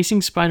 The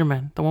Amazing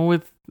Spider-Man, the one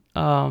with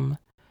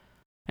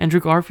Andrew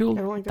Garfield.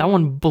 I don't like that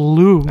one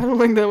blew. I don't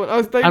like that one.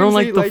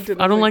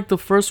 I don't like the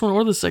first one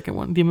or the second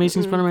one, The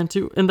Amazing Spider-Man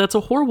 2, and that's a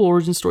horrible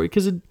origin story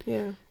because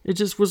it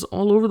just was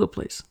all over the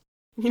place.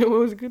 You know what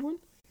was a good one?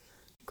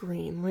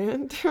 Green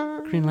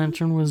Lantern. Green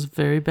Lantern was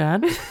very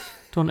bad.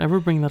 Don't ever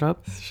bring that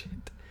up. Shit.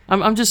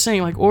 I'm just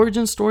saying, like,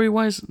 origin story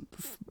wise,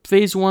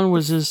 phase 1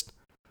 was just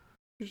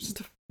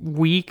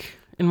weak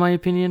in my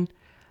opinion.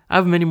 I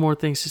have many more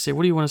things to say.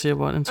 What do you want to say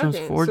about in terms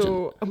of origin?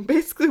 So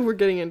basically, we're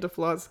getting into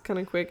flaws kind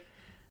of quick.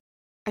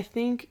 I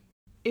think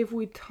if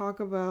we talk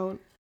about,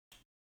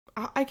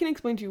 I can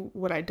explain to you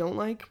what I don't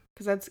like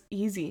because that's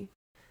easy.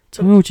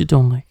 Tell me what you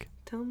don't like.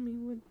 Tell me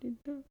what you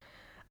don't.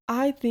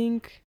 I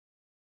think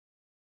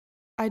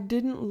I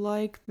didn't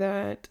like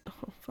that.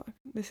 Oh fuck,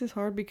 this is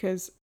hard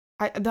because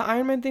the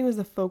Iron Man thing was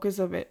the focus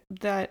of it.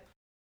 That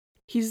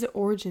he's the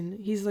origin.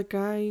 He's the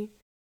guy.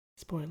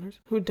 Spoilers.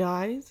 Who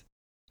dies?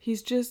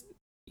 He's just,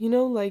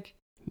 like,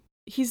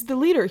 he's the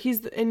leader.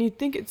 And you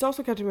think it's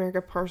also Captain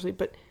America partially,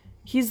 but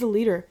he's the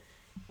leader.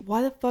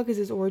 Why the fuck is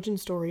his origin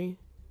story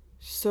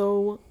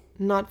so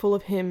not full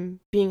of him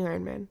being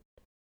Iron Man?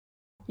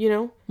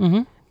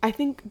 Mm-hmm. I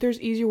think there's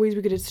easier ways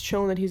we could have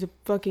shown that he's a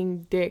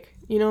fucking dick.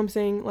 You know what I'm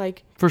saying?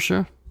 Like, for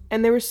sure.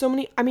 And there were so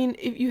many. I mean,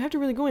 if you have to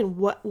really go in,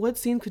 what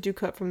scene could you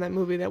cut from that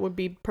movie that would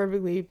be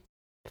perfectly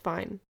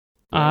fine?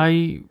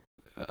 Right?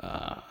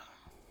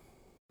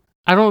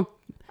 I don't.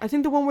 I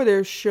think the one where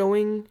they're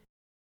showing.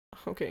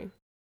 Okay.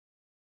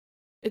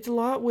 It's a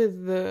lot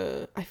with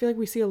the. I feel like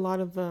we see a lot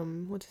of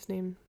what's his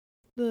name,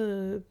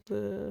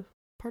 the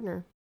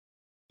partner.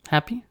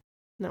 Happy?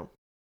 No,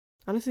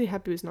 honestly,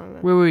 Happy was not in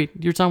that. Wait.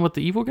 You're talking about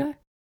the evil guy?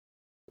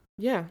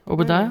 Yeah.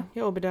 Obadiah?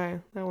 Yeah, Obadiah.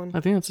 That one. I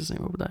think that's his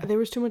name, Obadiah. There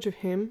was too much of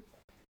him.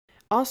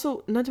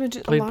 Also, not to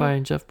mention played by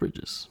Jeff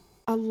Bridges.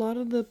 A lot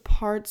of the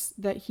parts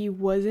that he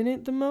was in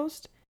it the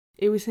most,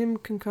 it was him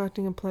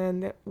concocting a plan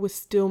that was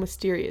still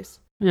mysterious.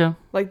 Yeah.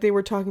 Like they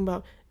were talking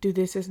about, do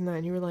this and that,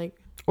 and you were like...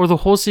 Or the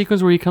whole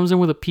sequence where he comes in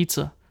with a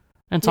pizza.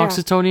 and talks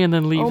to Tony and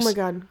then leaves. Oh my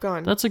god,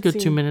 gone. That's a good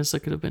Scene. 2 minutes that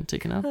could have been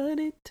taken out. Cut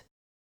it.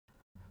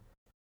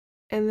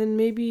 And then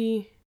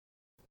maybe...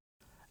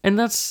 And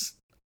that's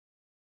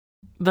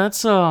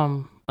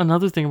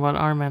another thing about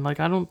Iron Man. Like,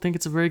 I don't think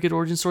it's a very good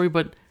origin story,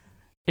 but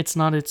it's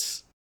not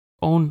its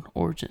own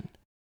origin.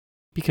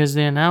 Because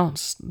they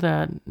announced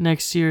that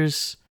next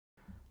year's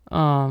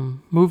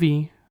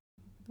movie,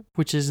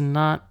 which is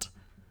not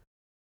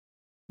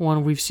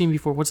one we've seen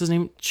before. What's his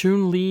name?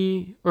 Sean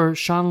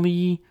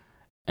Lee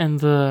and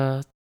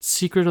the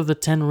Secret of the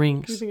Ten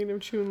Rings. You're thinking of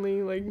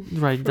Chun-Li, like...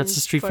 Right, that's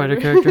the Street Fighter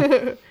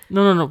character.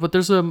 No. But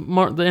there's the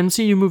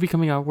MCU movie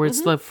coming out where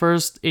it's the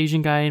first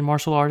Asian guy in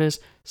martial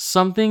artist.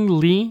 Something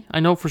Lee. I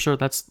know for sure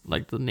that's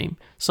like the name.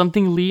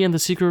 Something Lee and the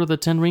Secret of the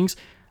Ten Rings.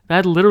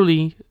 That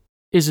literally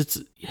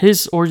is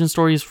his origin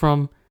story is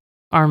from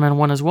Iron Man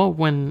 1 as well.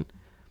 When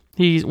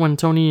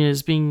Tony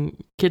is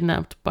being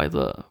kidnapped by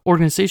the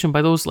organization,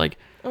 by those like...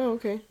 Oh,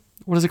 okay.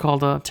 What is it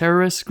called? A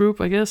terrorist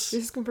group, I guess?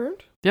 This is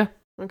confirmed? Yeah.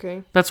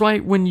 Okay. That's why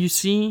when you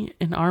see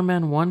in Iron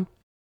Man 1,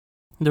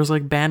 there's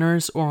like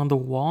banners or on the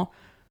wall,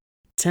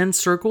 10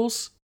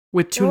 circles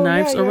with two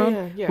knives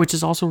around, which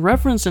is also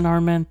referenced in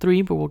Iron Man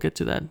 3, but we'll get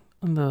to that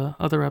in the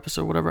other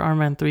episode, whatever, Iron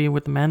Man 3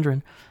 with the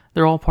Mandarin.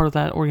 They're all part of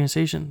that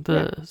organization,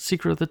 the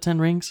Secret of the Ten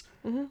Rings,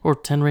 or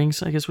 10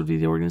 Rings, I guess would be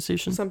the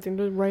organization. Something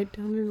to write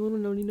down in a little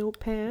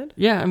notepad.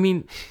 Yeah, I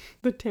mean,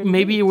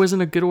 maybe it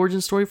wasn't a good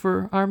origin story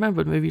for Iron Man,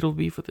 but maybe it'll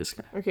be for this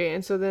guy. Okay,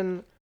 and so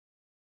then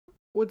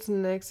what's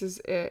next is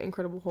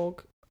Incredible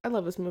Hulk. I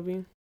love this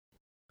movie.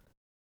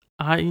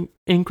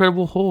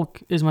 Incredible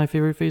Hulk is my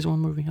favorite Phase 1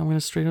 movie. I'm going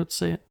to straight out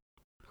say it.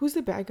 Who's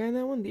the bad guy in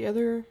that one? The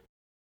other...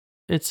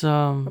 It's,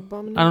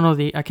 Abomination? I don't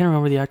know, I can't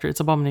remember the actor. It's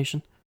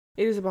Abomination.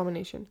 It is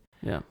Abomination.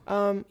 Yeah.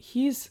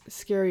 He's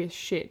scary as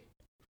shit.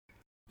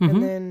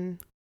 And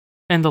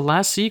the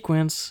last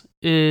sequence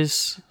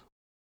is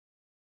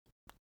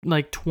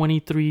like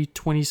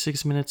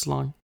 26 minutes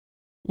long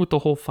with the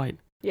whole fight.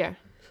 Yeah.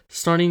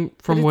 Starting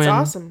from it's when... It's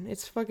awesome.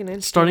 It's fucking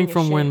insane. Starting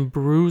from when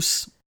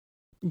Bruce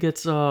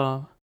gets,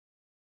 like,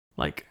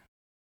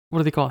 what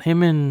do they call it?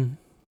 Him and...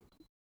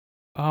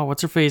 Oh,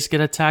 what's her face? Get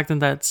attacked in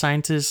that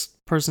scientist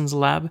person's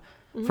lab.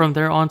 From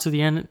there on to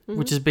the end,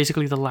 which is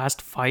basically the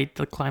last fight,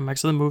 the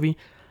climax of the movie.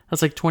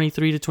 That's like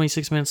 23 to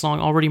 26 minutes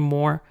long, already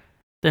more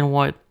than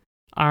what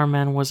Iron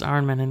Man was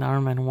Iron Man in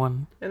Iron Man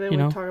 1. And then we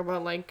talk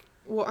about like,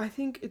 well, I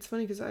think it's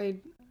funny because I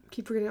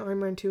keep forgetting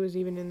Iron Man 2 is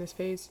even in this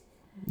phase.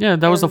 Yeah,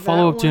 that was the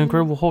follow-up to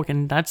Incredible Hulk,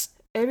 and that's...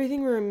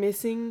 Everything we were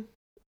missing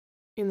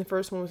in the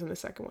first one was in the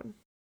second one.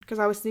 Because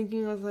I was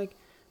like,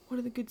 what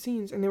are the good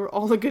scenes? And they were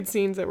all the good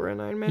scenes that were in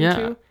Iron Man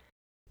 2.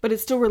 But it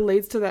still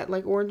relates to that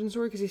like origin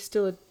story because he's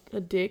still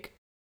a dick.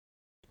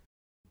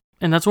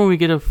 And that's when we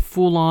get a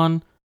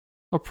full-on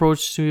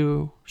approach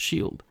to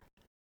S.H.I.E.L.D.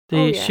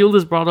 S.H.I.E.L.D.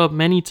 is brought up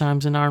many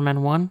times in Iron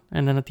Man 1,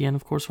 and then at the end,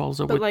 of course,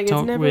 follows up with Nick. But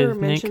it's never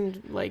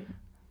mentioned, like,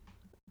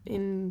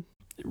 in...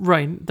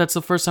 Right. That's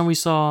the first time we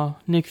saw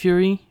Nick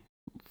Fury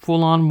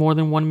full-on more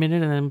than 1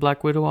 minute, and then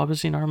Black Widow,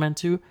 obviously, in Iron Man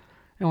 2.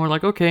 And we're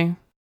like, okay,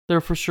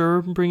 they're for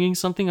sure bringing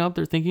something up.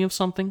 They're thinking of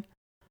something.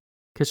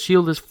 Because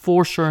S.H.I.E.L.D. is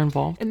for sure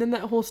involved. And then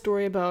that whole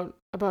story about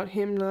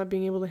him not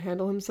being able to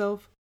handle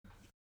himself.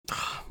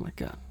 Oh, my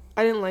God.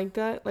 I didn't like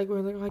that. Like,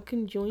 we're like, I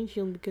couldn't join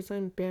S.H.I.E.L.D. because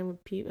I'm banned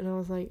with Pete. And I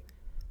was like,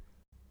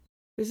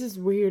 this is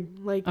weird.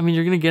 Like, I mean,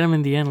 you're going to get him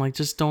in the end. Like,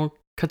 just don't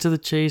cut to the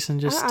chase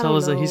and just tell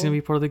us that he's going to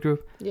be part of the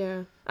group.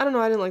 Yeah. I don't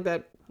know. I didn't like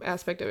that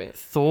aspect of it.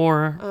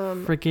 Thor,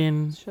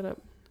 freaking... Shut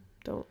up.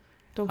 Don't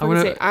fucking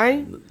say it.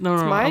 It's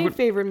my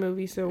favorite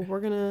movie, so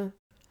we're gonna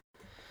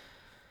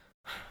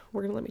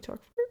let me talk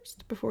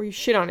first before you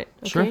shit on it,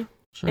 okay?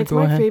 Sure. It's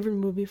my favorite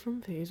movie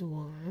from Phase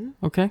 1.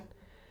 Okay.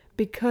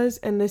 Because,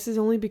 and this is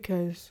only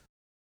because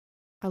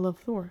I love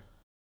Thor.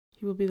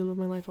 He will be the love of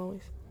my life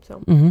always.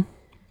 So,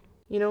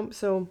 you know,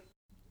 so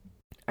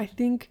I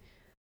think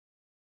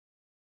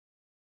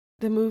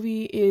the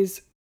movie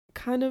is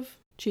kind of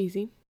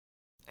cheesy,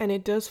 and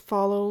it does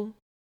follow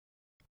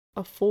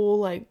a full,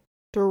 like,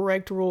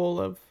 direct role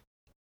of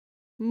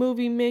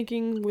movie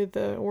making with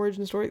the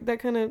origin story, that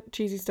kind of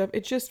cheesy stuff.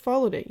 It just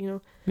followed it, you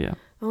know? Yeah.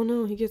 Oh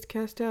no, he gets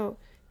cast out.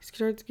 He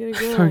starts to get a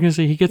girl. I was going to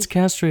say, he gets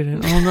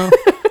castrated. Oh no.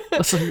 I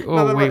was like,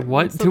 oh wait,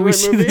 what? Did we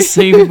see movie. the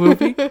same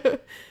movie?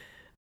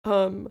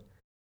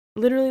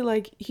 Literally,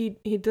 like, he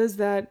does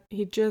that.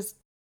 He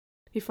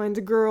finds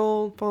a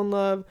girl, fall in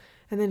love,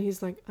 and then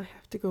he's like, I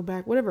have to go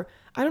back. Whatever.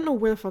 I don't know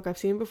where the fuck I've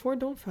seen it before.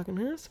 Don't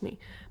fucking ask me.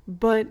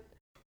 But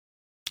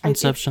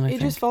Inception, I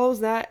think. It just follows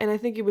that, and I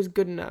think it was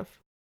good enough.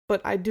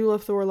 But I do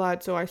love Thor a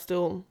lot, so I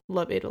still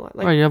love it a lot.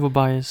 Like, right, you have a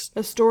bias.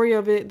 The story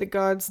of it, the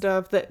god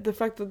stuff, the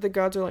fact that the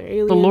gods are like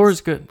aliens. The lore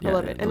is good. I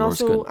love it. And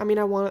also, I mean,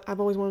 I've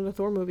always wanted a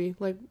Thor movie.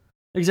 Like,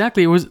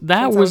 exactly. Was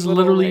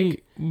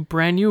literally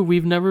brand new.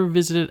 We've never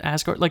visited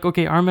Asgard. Like,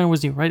 okay, Iron Man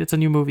was new, right? It's a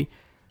new movie.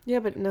 Yeah,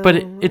 but no. But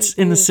it's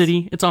in the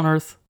city. It's on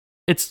Earth.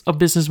 It's a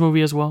business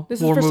movie as well.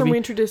 This is the first time we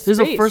introduced space.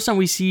 This is the first time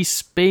we see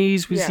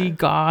space. We see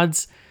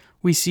gods.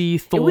 We see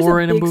Thor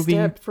in a movie.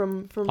 Step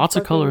from lots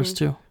of colors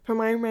too. From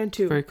Iron Man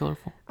 2. Very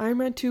colorful. Iron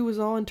Man 2 was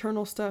all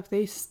internal stuff.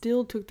 They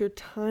still took their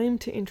time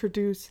to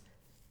introduce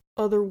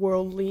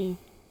otherworldly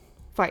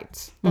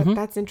fights. Mhm.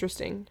 That's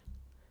interesting.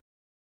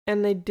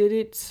 And they did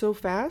it so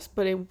fast,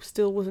 but it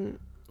still wasn't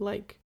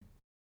like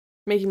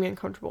making me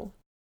uncomfortable.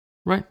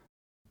 Right.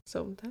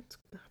 So that's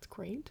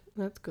great.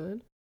 That's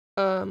good.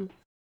 Captain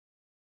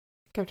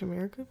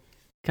America?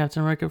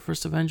 Captain America: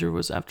 First Avenger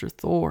was after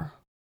Thor.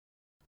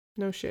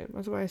 No shit.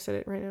 That's why I said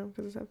it right now,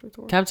 because it's after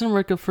Thor. Captain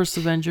America: First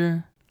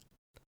Avenger.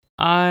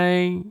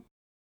 I'm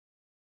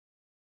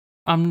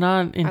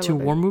not into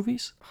love it. war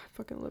movies. I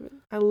fucking love it.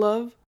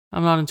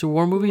 I'm not into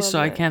war movies, love so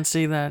I that. can't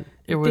say that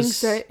it Things was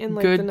set in,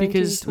 like, good the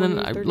because then,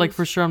 1920s, like,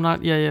 for 30s. sure I'm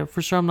not. Yeah,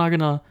 for sure I'm not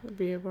gonna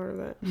be a part of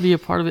that. be a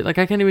part of it. Like,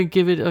 I can't even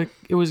give it a.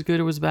 It was good.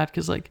 It was bad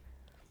because, like,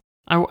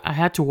 I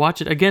had to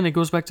watch it again. It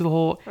goes back to the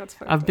whole. That's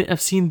fine.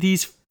 I've seen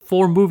these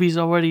 4 movies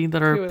already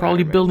that are with probably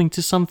Iron Man. building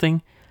to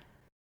something.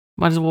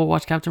 Might as well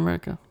watch Captain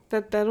America.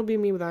 That'll be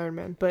me with Iron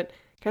Man, but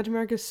Captain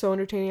America is so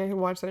entertaining. I can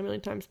watch that a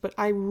million times. But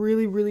I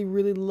really, really,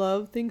 really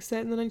love things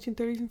set in the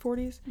 1930s and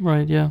 40s.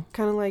 Right. Yeah.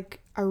 Kind of like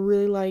I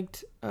really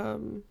liked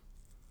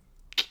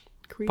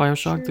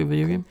BioShock, the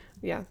video game.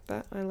 Yeah,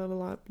 that I love a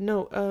lot.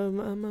 No,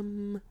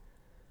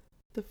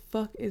 the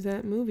fuck is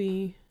that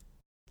movie?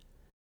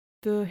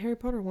 The Harry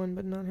Potter one,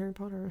 but not Harry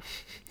Potter.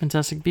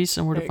 Fantastic Beasts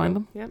and Where to Find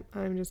Them. Yep,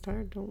 I'm just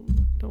tired.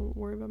 Don't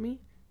worry about me.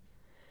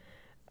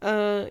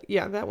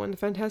 Yeah, that one, the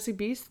Fantastic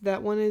Beasts.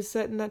 That one is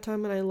set in that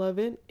time, and I love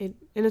it. And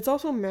it's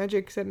also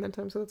magic set in that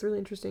time, so that's really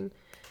interesting.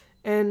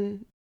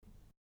 And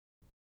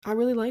I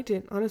really liked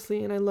it,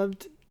 honestly, and I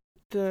loved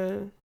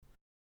the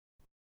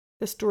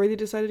story they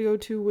decided to go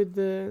to with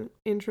the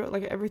intro,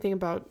 like everything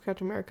about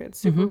Captain America. It's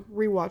super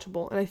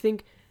rewatchable, and I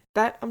think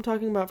that I'm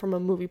talking about from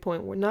a movie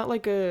point, where not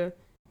like a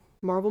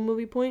Marvel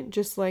movie point,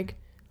 just like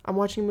I'm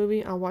watching a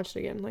movie, I'll watch it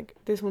again. Like,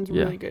 this one's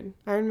really good.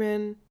 Iron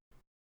Man,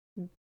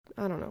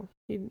 I don't know,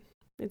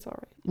 it's all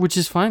right. Which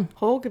is fine.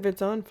 Hulk, if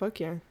it's on, fuck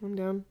yeah, I'm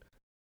down.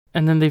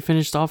 And then they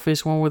finished off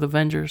phase 1 with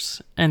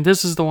Avengers, and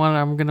this is the one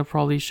I'm gonna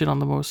probably shit on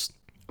the most,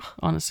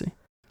 honestly.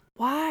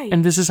 Why?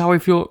 And this is how I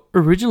feel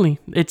originally.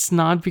 It's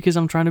not because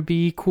I'm trying to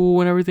be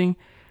cool and everything.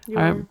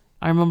 I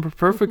remember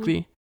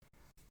perfectly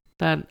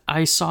that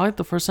I saw it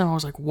the first time. I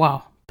was like,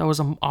 wow, that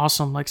was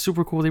awesome. Like,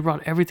 super cool. They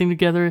brought everything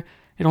together.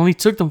 It only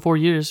took them 4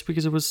 years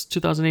because it was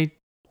 2008.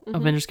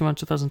 Avengers came out in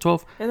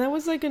 2012. And that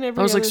was like in every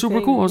That was like super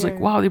thing, cool. I was like,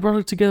 wow, they brought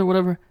it together,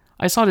 whatever.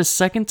 I saw it a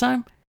second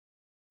time.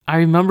 I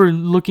remember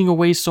looking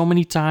away so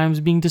many times,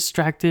 being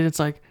distracted. It's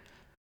like,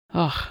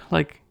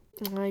 like.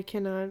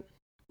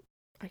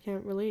 I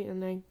can't relate,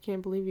 and I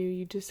can't believe you.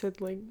 You just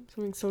said like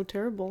something so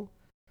terrible.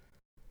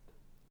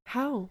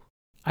 How?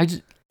 I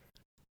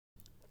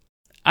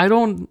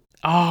don't.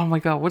 Oh my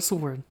god, what's the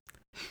word?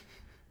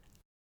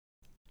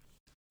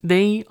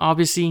 They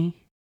obviously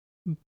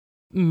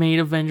made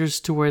Avengers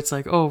to where it's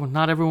like, oh,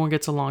 not everyone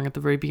gets along at the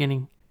very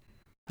beginning.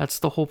 That's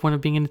the whole point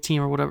of being in a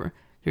team or whatever.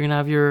 You're gonna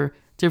have your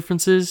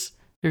differences.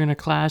 You're gonna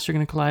clash. You're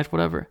gonna collide,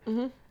 whatever.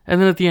 And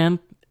then at the end,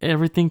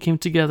 everything came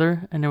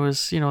together, and it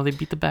was, they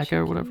beat the bad guy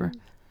or whatever.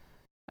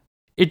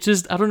 It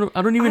just, I don't know.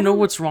 I don't even know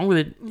what's wrong with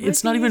it.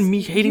 It's not even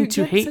me hating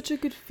to hate. Such a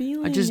good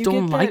feeling. I just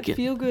don't like it.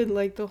 Feel good,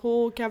 like the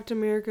whole Captain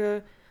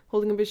America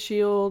holding up his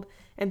shield,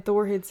 and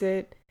Thor hits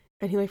it,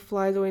 and he like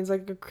flies away. It's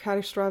like a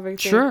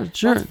catastrophic thing. Sure.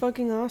 That's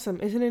fucking awesome.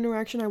 It's an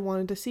interaction I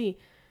wanted to see.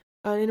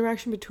 An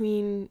interaction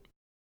between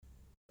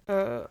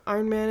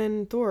Iron Man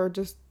and Thor.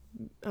 Just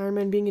Iron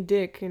Man being a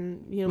dick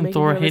and making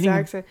Thor fun of his hating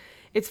accent.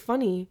 It's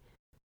funny.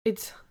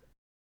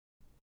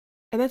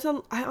 And that's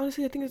I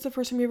honestly think it's the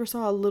first time you ever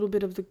saw a little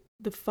bit of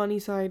the funny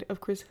side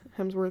of Chris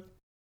Hemsworth,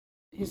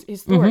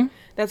 his Thor.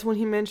 That's when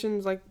he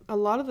mentions like a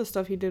lot of the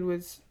stuff he did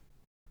was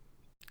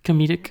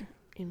comedic,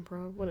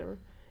 improv, whatever.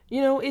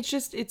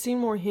 It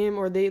seemed more him,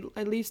 or they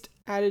at least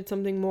added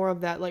something more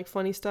of that like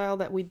funny style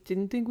that we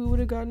didn't think we would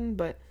have gotten.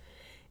 But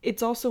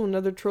it's also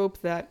another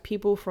trope that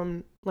people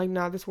from like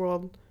not this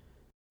world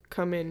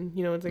come in.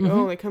 It's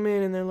like they come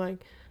in and they're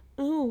like,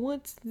 oh,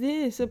 what's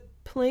this? A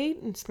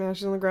plate, and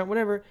smashes on the ground,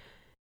 whatever.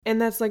 And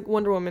that's like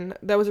Wonder Woman.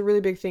 That was a really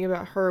big thing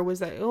about her, was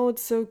that, oh,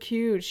 it's so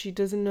cute. She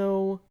doesn't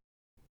know,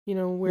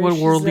 where what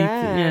she's world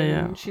at.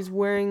 Yeah. She's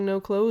wearing no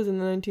clothes in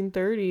the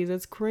 1930s.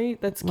 That's great.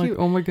 That's cute. Like,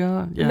 oh my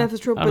god. Yeah. And that's a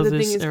trope. But the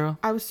thing is, era.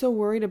 I was so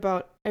worried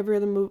about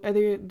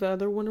the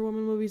other Wonder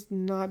Woman movies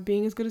not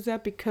being as good as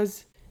that,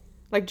 because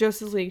like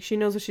Justice League, she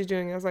knows what she's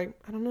doing. I was like,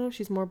 I don't know if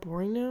she's more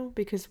boring now,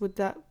 because with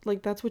that,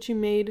 like, that's what you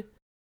made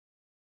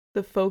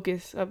the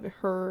focus of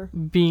her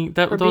being.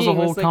 That was a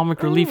whole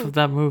comic relief of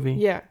that movie.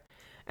 Yeah.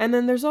 And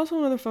then there's also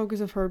another focus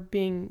of her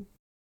being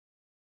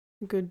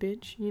a good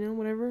bitch,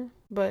 whatever.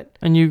 But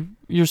and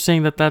you're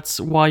saying that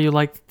that's why you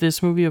liked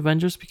this movie,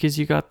 Avengers, because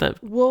you got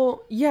that.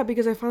 Well, yeah,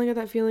 because I finally got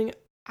that feeling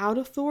out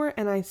of Thor,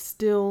 and it's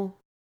still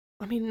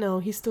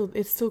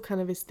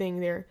kind of his thing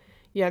there.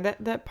 Yeah,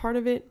 that part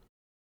of it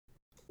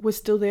was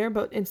still there,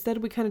 but instead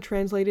we kind of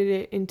translated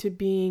it into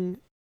being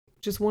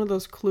just one of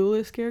those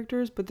clueless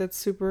characters, but that's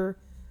super,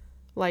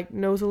 like,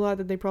 knows a lot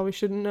that they probably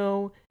shouldn't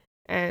know.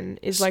 And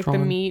is strong. Like the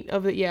meat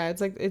of it. Yeah,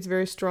 it's like, it's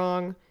very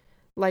strong.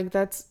 Like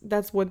that's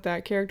what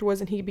that character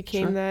was, and he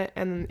became that,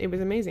 and it was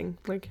amazing.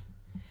 Like,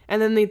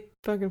 And then they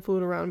fucking flew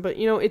it around. But,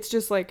 you know, it's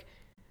just like,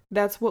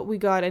 that's what we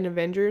got in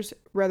Avengers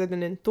rather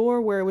than in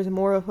Thor, where it was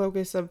more of a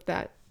focus of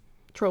that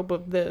trope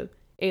of the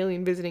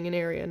alien visiting an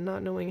area and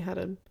not knowing how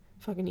to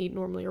fucking eat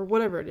normally or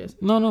whatever it is.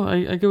 No,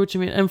 I get what you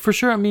mean. And for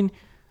sure, I mean,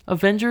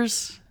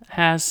 Avengers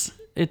has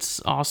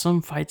its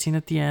awesome fight scene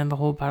at the end, the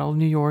whole Battle of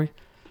New York.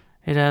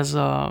 It has,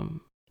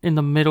 in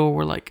the middle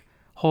where, like,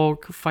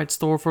 Hulk fights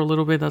Thor for a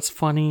little bit. That's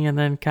funny. And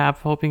then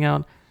Cap helping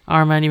out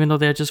Iron Man, even though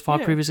they had just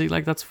fought previously.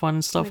 Like, that's fun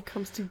and stuff. When it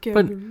comes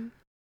together. But,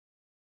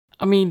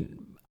 I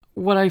mean,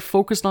 what I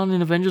focused on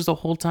in Avengers the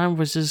whole time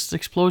was just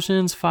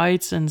explosions,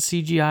 fights, and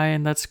CGI,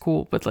 and that's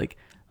cool. But, like,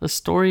 the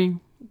story,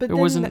 but it then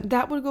wasn't...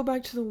 that would go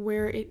back to the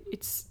where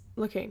it's...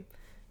 Okay,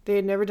 they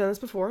had never done this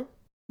before,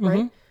 right?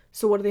 Mm-hmm.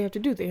 So what do they have to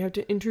do? They have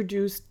to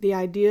introduce the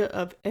idea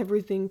of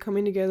everything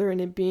coming together and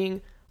it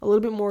being a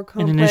little bit more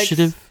complex. An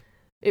initiative.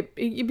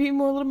 It'd be a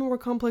little bit more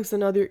complex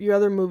than your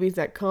other movies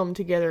that come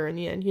together in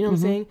the end. You know what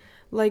I'm saying?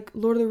 Like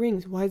Lord of the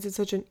Rings. Why is it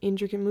such an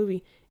intricate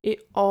movie?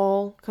 It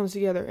all comes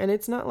together. And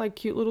it's not like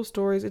cute little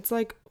stories. It's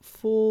like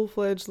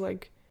full-fledged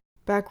like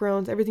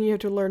backgrounds. Everything you have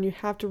to learn. You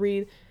have to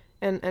read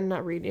and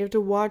not read. You have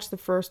to watch the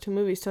first two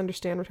movies to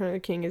understand Return of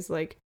the King is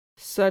like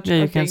such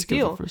a big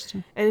deal. The first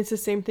two. And it's the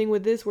same thing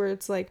with this where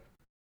it's like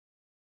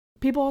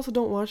people also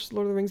don't watch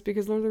Lord of the Rings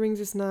because Lord of the Rings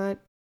is not...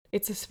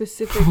 It's a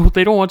specific... Well,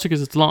 they don't watch it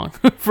because it's long,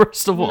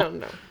 first of all.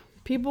 No.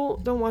 People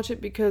don't watch it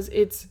because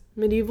it's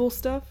medieval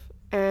stuff,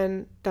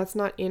 and that's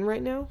not in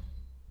right now.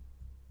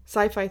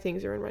 Sci-fi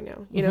things are in right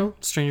now, you know?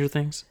 Stranger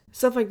Things.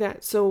 Stuff like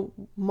that. So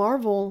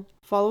Marvel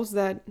follows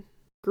that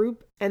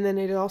group, and then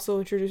it also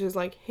introduces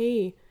like,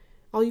 hey,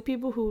 all you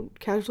people who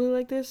casually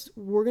like this,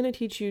 we're going to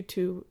teach you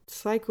to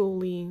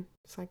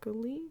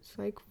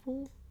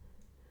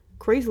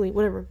crazily,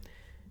 whatever.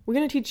 We're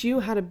going to teach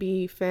you how to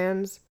be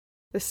fans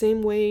the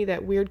same way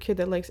that weird kid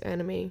that likes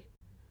anime.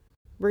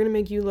 We're going to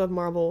make you love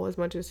Marvel as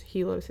much as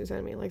he loves his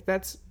anime. Like,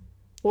 that's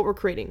what we're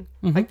creating.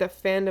 Like, the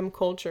fandom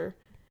culture.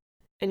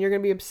 And you're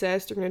going to be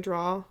obsessed. You're going to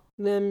draw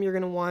them. You're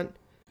going to want...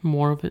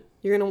 more of it.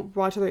 You're going to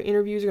watch other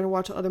interviews. You're going to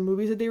watch other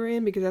movies that they were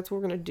in because that's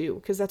what we're going to do.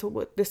 Because that's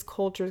what this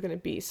culture is going to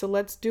be. So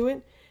let's do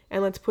it.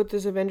 And let's put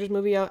this Avengers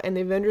movie out. And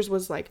the Avengers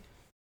was, like,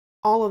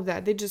 all of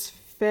that. They just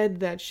fed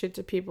that shit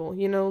to people.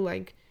 You know,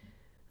 like...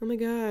 Oh my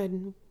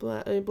god,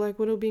 Black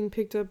Widow being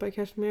picked up by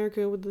Captain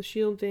America with the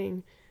shield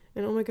thing.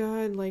 And oh my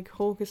god, like,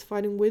 Hulk is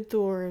fighting with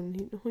Thor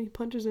and he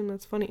punches him,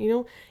 that's funny. You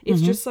know,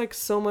 it's just like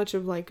so much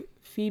of like,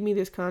 feed me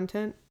this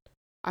content.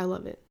 I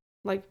love it.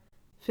 Like,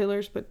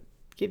 fillers, but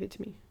give it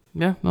to me.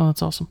 Yeah, no,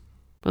 that's awesome.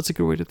 That's a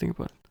good way to think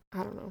about it.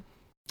 I don't know.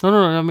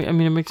 No, I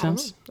mean it makes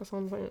sense. That's all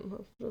I'm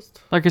saying. Just...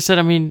 Like I said,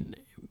 I mean,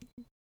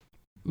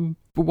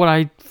 what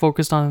I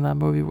focused on in that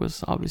movie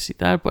was obviously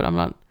that, but I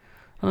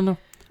don't know.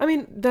 I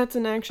mean, that's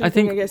an action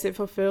thing I guess it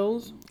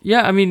fulfills.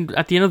 Yeah, I mean,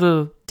 at the end of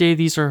the day,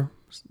 these are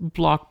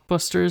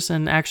blockbusters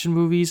and action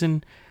movies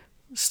and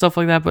stuff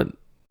like that. But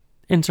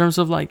in terms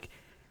of, like,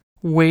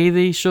 way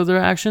they show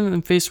their action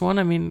in Phase 1,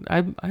 I mean,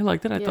 I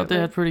liked it. I thought they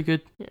had pretty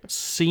good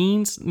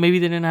scenes. Maybe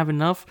they didn't have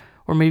enough,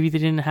 or maybe they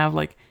didn't have,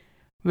 like,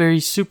 very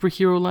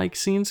superhero-like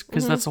scenes,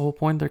 because that's the whole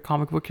point. They're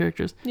comic book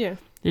characters. Yeah.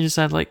 They just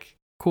had, like,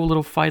 cool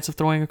little fights of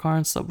throwing a car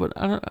and stuff. But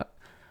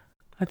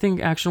I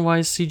think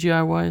action-wise,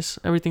 CGI-wise,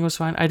 everything was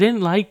fine. I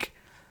didn't like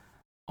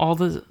all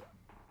the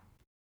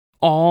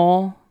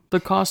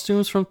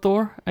costumes from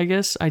Thor, I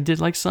guess. I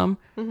did like some,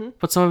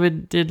 but some of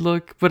it did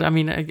look... But, I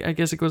mean, I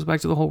guess it goes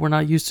back to the whole we're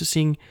not used to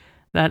seeing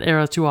that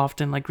era too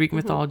often, like Greek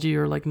mythology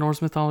or, like,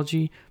 Norse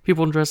mythology.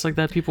 People dress like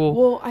that,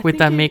 people with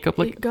that makeup.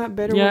 Like, it got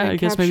better I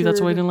guess maybe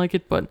that's why I didn't like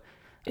it, but...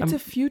 It's a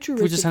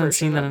futuristic we just haven't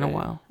seen that in a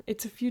while.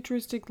 It's a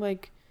futuristic,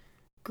 like,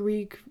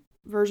 Greek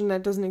version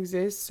that doesn't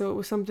exist, so it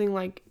was something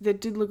like that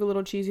did look a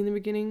little cheesy in the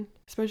beginning,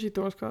 especially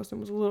Thor's costume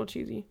was a little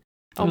cheesy.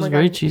 It was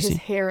very cheesy. His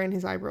hair and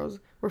his eyebrows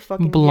were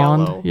fucking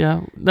blonde yellow.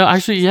 Yeah, no,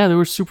 actually, they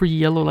were super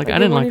yellow. Like I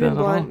didn't like that at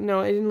all. No,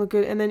 it didn't look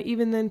good. And then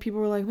even then people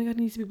were like, oh my god,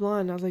 he needs to be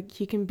blonde. And I was like,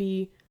 he can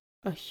be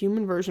a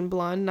human version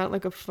blonde, not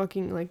like a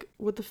fucking, like,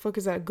 what the fuck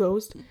is that,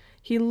 ghost?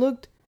 He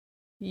looked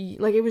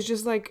like it was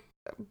just like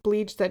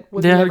bleach that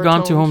was never toned. They had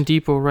gone to Home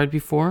Depot right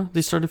before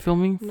they started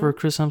filming for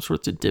Chris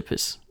Hemsworth to dip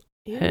his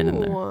head in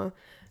there.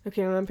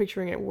 Okay, I'm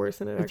picturing it worse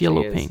than it with actually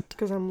yellow is. paint.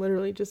 Because I'm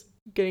literally just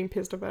getting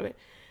pissed about it.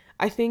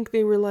 I think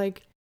they were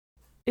like,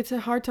 it's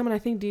a hard time, and I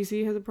think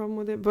DC has a problem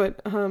with it,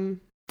 but,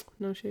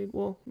 no shade.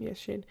 Well, yes,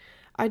 shade.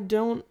 I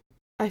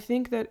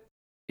think that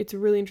it's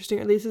really interesting,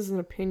 at least this is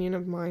an opinion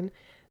of mine,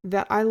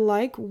 that I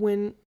like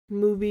when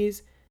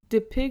movies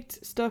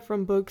depict stuff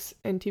from books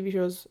and TV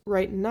shows,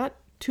 right, not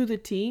to the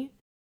T,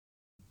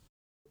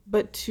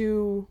 but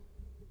to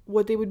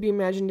what they would be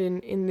imagined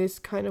in this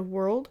kind of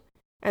world,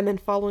 and then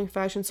following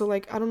fashion. So,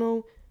 like, I don't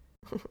know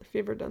if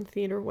you've ever done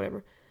theater or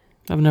whatever.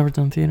 I've never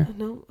done theater.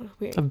 No?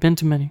 Wait. I've been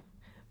to many.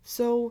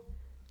 So,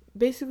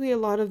 basically, a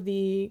lot of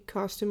the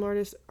costume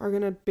artists are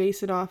going to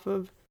base it off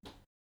of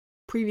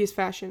previous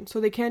fashion. So,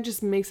 they can't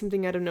just make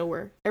something out of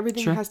nowhere.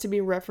 Everything has to be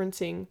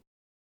referencing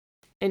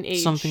an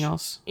age. Something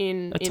else.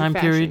 In a time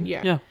fashion. period.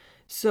 Yeah.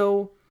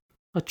 So,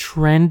 a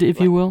trend, if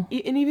you will.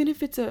 And even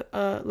if it's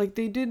like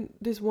they did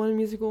this one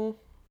musical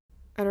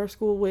at our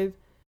school with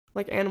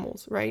like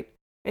animals, right?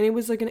 And it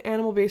was like an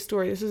animal based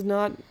story. This is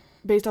not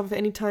based off of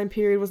any time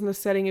period, wasn't a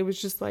setting. It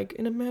was just like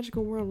in a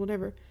magical world,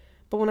 whatever.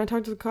 But when I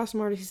talked to the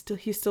costume artist,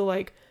 he's still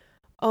like,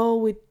 oh,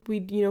 we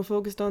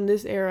focused on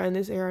this era and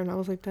this era, and I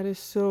was like, that is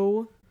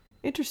so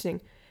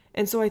interesting.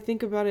 And so I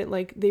think about it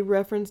like they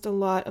referenced a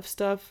lot of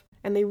stuff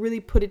and they really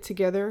put it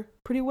together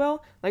pretty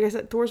well. Like I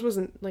said, Thor's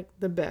wasn't like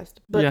the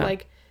best, but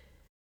like,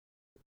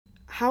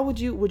 how would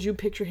you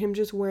picture him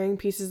just wearing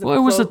pieces of Well,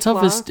 it was the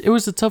toughest. It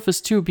was the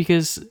toughest too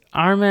because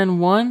Iron Man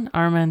 1,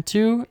 Iron Man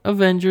 2,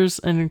 Avengers,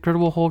 and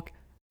Incredible Hulk.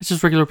 It's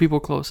just regular people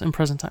clothes in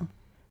present time,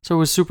 so it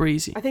was super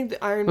easy. I think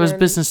the Iron Man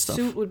business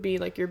suit would be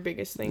like your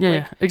biggest thing. Yeah, like,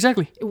 yeah,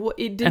 exactly.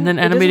 It didn't, and then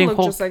animating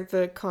Hulk just like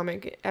the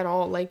comic at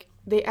all. Like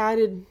they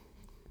added.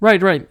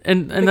 Right,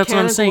 and that's what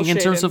I'm saying in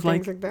terms of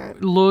like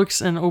that.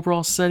 Looks and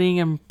overall setting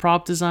and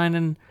prop design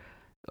and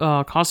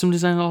costume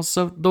design and all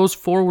stuff. Those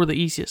 4 were the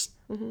easiest.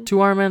 Mm-hmm.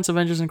 2 Iron Mans,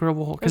 Avengers,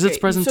 Incredible Hulk. Because it's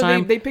present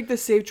time. They picked the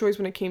safe choice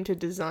when it came to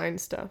design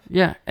stuff.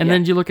 Yeah, and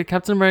then you look at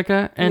Captain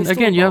America, and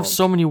again, you have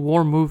so many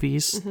war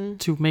movies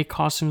to make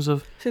costumes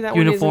of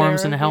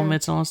uniforms and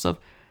helmets and all that stuff.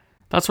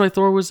 That's why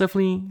Thor was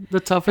definitely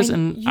the toughest.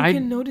 And you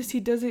can notice he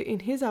does it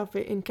in his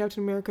outfit in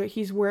Captain America.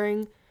 He's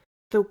wearing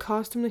the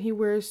costume that he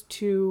wears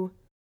to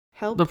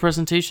help the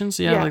presentations,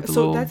 like the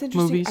little that's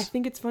interesting. movies. I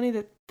think it's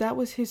funny that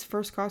was his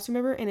first costume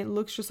ever, and it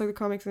looks just like the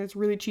comics, and it's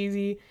really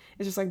cheesy.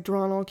 It's just like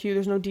drawn all cute.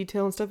 There's no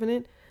detail and stuff in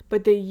it,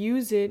 but they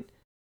use it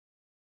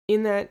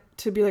in that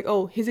to be like,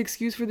 oh, his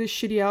excuse for this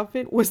shitty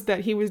outfit was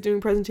that he was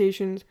doing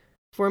presentations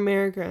for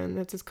America, and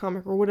that's his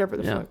comic or whatever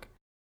the fuck.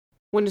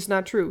 When it's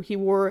not true, he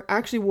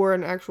actually wore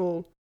an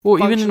actual.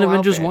 Well, even in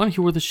Avengers 1,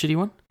 he wore the shitty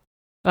one.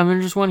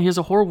 Avengers 1, he has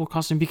a horrible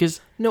costume because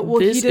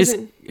this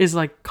is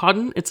like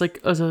cotton. It's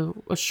like a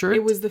shirt.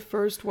 It was the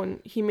first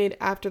one he made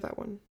after that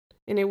one.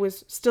 And it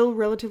was still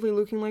relatively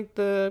looking like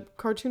the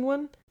cartoon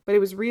one, but it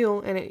was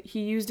real. And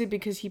he used it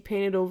because he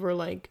painted over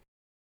like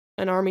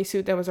an army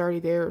suit that was already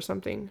there or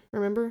something.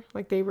 Remember?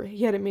 Like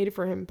he had it made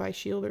for him by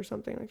S.H.I.E.L.D. or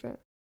something like that.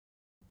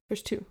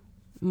 There's 2.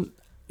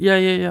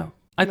 Yeah.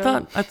 I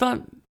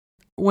thought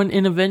when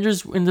in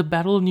Avengers, in the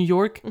Battle of New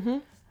York,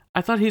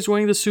 I thought he was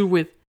wearing the suit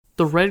with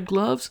the red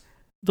gloves,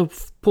 the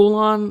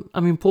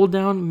pull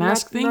down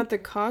mask thing. Not the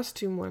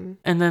costume one.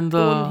 And then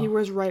the one he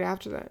wears right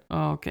after that.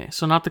 Oh, okay.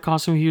 So not the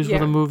costume he used for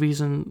the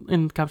movies and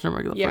in Captain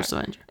America, the first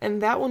Avenger. And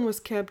that one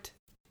was kept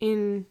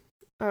in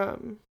that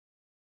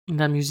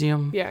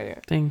museum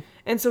thing.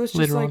 And so it's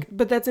just like,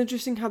 but that's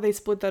interesting how they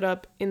split that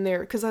up in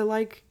there. Because I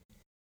like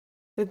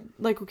that,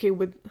 like, okay,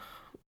 with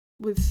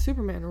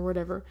Superman or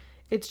whatever,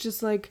 it's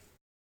just like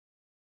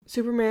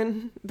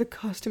Superman, the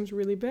costume's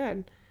really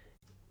bad.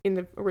 In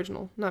the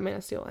original, not Man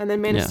of Steel. And then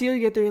Man of Steel, you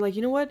get there, you're like,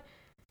 you know what?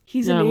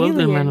 He's an alien.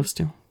 I love Man of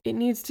Steel. It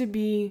needs to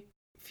be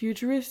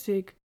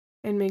futuristic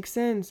and make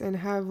sense and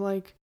have,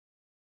 like,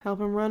 help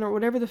him run or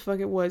whatever the fuck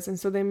it was. And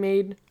so they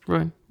made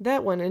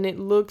that one. And it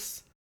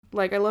looks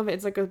like, I love it.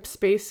 It's like a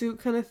spacesuit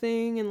kind of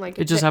thing. And like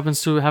it just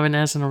happens to have an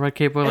S and a red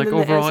cape. But like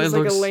overall, it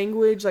looks like a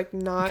language, like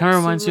not. Kind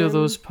of reminds you of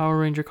those Power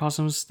Ranger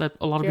costumes that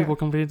a lot of people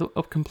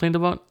complained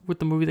about with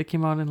the movie that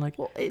came out in like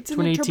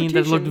 2018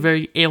 that looked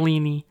very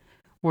alien-y.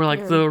 Where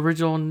like the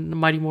original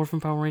Mighty Morphin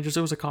Power Rangers,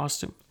 it was a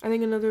costume. I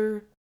think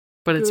another.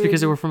 But it's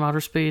because they were from outer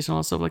space and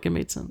all that stuff. Like it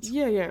made sense.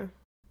 Yeah.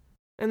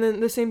 And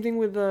then the same thing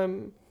with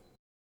a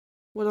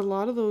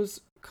lot of those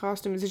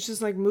costumes. It's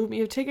just like movement.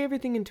 You have to take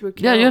everything into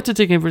account. Yeah, you have to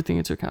take everything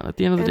into account. At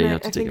the end of the day, you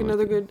have to take everything.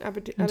 I think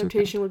another good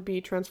adaptation would be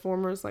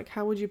Transformers. Like,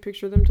 how would you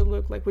picture them to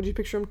look? Like, would you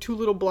picture them 2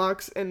 little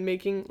blocks and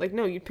making like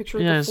no? You'd picture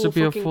it to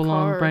be a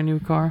full-on brand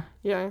new car.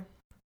 Yeah,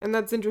 and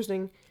that's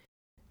interesting.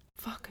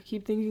 Fuck, I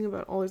keep thinking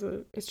about all these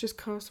other... It's just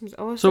costumes.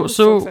 All this stuff is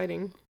so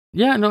exciting.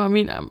 Yeah, no, I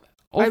mean, overall...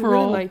 I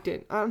really liked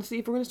it. Honestly,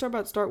 if we're going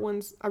to start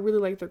ones, I really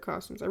like their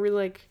costumes. I really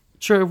like...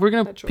 Sure, if we're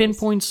going to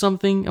pinpoint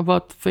something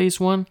about Phase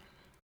 1,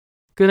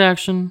 good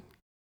action,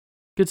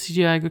 good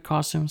CGI, good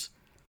costumes.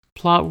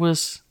 Plot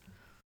was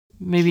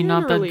maybe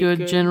not that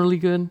good, generally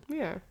good.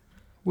 Yeah.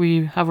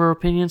 We have our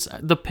opinions.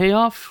 The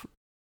payoff,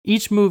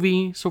 each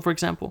movie... So, for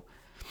example,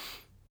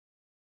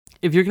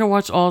 if you're going to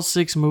watch all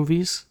 6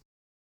 movies...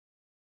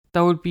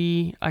 That would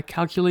be, I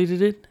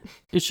calculated it,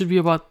 it should be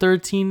about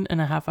 13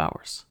 and a half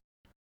hours.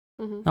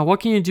 Mm-hmm. Now, what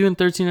can you do in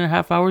 13 and a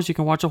half hours? You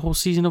can watch a whole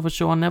season of a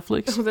show on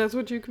Netflix. Oh, that's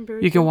what you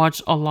compare. You can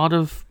watch a lot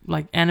of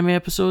like anime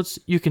episodes.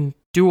 You can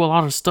do a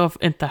lot of stuff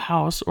at the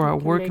house or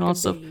at work and all that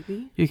stuff.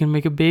 You can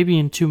make a baby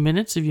in 2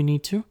 minutes if you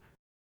need to.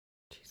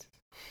 Jesus.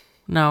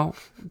 Now,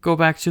 go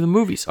back to the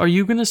movies. Are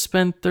you going to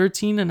spend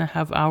 13 and a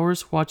half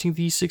hours watching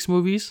these 6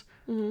 movies?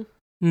 Mm-hmm.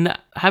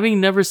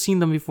 Having never seen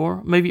them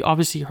before, maybe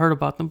obviously heard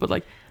about them, but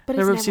like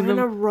never seen them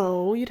in a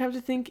row. You'd have to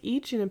think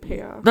each in a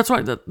payoff. That's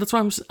why. That's why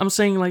I'm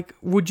saying like,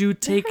 would you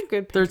take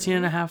 13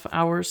 and a half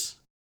hours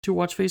to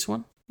watch Phase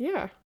 1?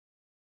 Yeah,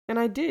 and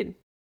I did.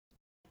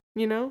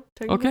 You know,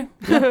 okay.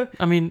 Yeah.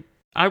 I mean,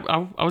 I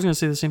was gonna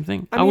say the same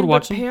thing. I would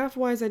watch it. Payoff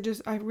wise,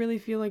 I really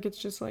feel like it's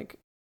just like,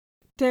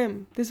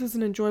 damn, this was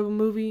an enjoyable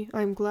movie.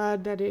 I'm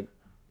glad that it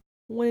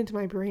went into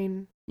my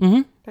brain.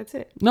 Mm-hmm. That's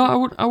it.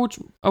 No, I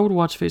would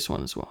watch Phase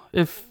 1 as well.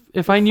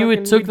 If I knew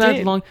it took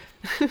that long,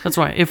 that's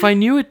why. If I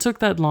knew it took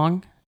that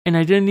long and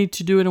I didn't need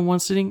to do it in one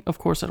sitting, of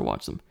course I'd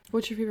watch them.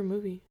 What's your favorite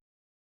movie?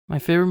 My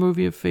favorite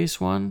movie of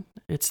Phase 1,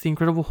 it's The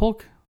Incredible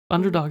Hulk,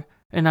 Underdog.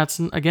 And that's,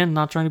 again,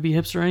 not trying to be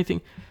hipster or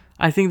anything.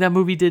 I think that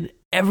movie did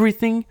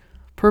everything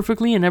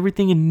perfectly and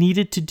everything it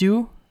needed to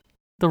do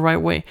the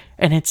right way.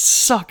 And it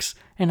sucks.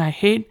 And I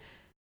hate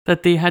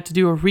that they had to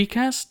do a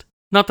recast.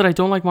 Not that I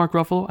don't like Mark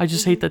Ruffalo. I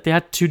just hate that they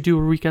had to do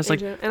a recast.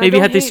 Like, maybe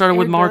had they started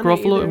with Mark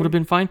Ruffalo, it would have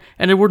been fine.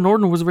 And Edward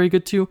Norton was very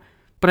good too.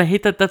 But I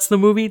hate that that's the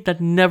movie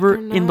that never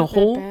in the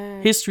whole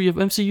history of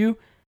MCU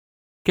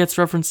gets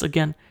referenced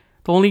again.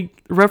 The only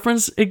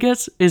reference it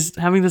gets is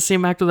having the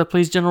same actor that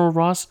plays General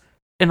Ross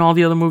in all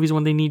the other movies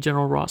when they need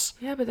General Ross.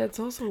 Yeah, but that's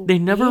also They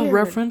never weird.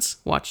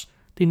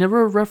 They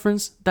never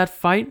reference that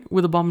fight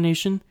with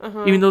Abomination,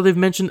 even though they've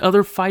mentioned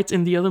other fights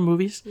in the other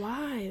movies.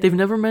 Why? They've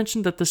never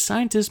mentioned that the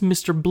scientist,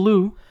 Mr.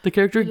 Blue, the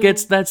character,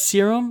 gets that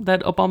serum,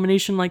 that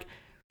Abomination, like,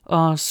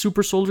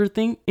 super soldier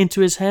thing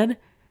into his head,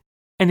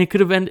 and it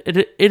could have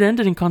ended. It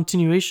ended in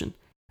continuation.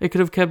 It could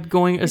have kept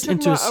going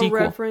into a sequel.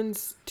 A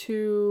reference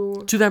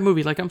to that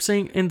movie. Like I'm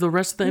saying, in the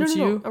rest of the MCU.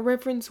 No, a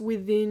reference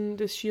within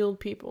the S.H.I.E.L.D.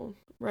 people,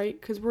 right?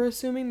 Because we're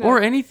assuming that...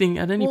 Or anything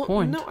at any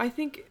point. No, I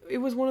think it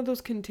was one of those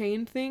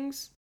contained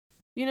things,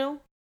 you know,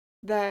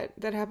 that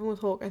happened with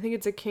Hulk. I think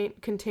it's a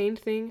contained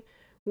thing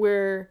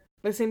where...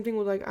 The same thing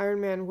with, like,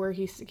 Iron Man, where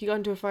he got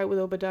into a fight with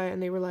Obadiah,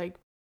 and they were like...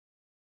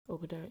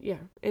 Obadiah, yeah.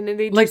 And then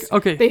they just... Like,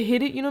 okay. They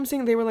hit it, you know what I'm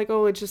saying? They were like,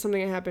 oh, it's just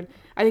something that happened.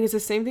 I think it's the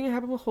same thing that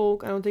happened with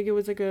Hulk. I don't think it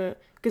was, like,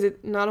 because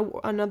it's not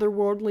another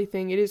worldly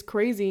thing. It is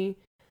crazy,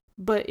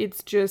 but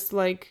it's just,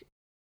 like,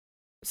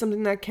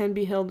 something that can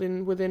be held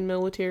within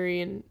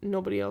military, and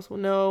nobody else will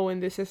know,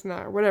 and this and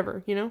that, or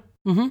whatever, you know?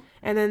 Mm-hmm.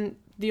 And then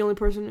the only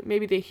person...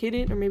 Maybe they hid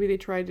it, or maybe they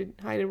tried to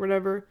hide it,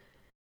 whatever.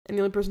 And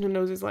the only person who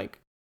knows is, like...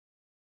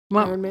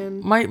 Iron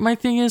Man. My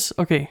thing is,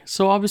 okay,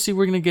 so obviously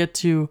we're going to get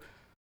to,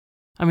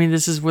 I mean,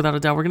 this is without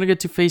a doubt, we're going to get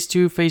to Phase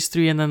 2, Phase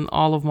 3, and then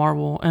all of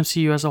Marvel,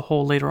 MCU as a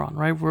whole later on,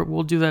 right?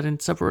 We'll do that in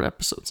separate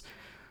episodes.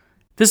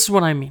 This is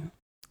what I mean.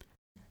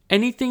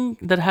 Anything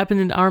that happened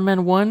in Iron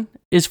Man 1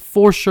 is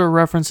for sure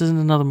references in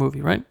another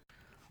movie, right?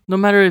 No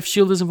matter if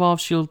S.H.I.E.L.D. is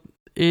involved, S.H.I.E.L.D.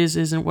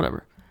 isn't,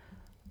 whatever.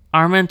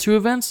 Iron Man 2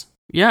 events,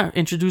 yeah,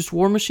 introduced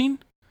War Machine,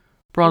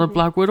 brought up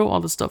Black Widow, all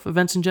the stuff,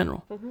 events in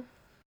general.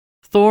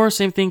 Thor,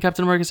 same thing.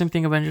 Captain America, same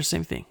thing. Avengers,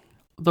 same thing.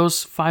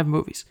 Those 5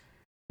 movies.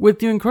 With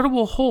The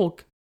Incredible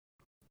Hulk,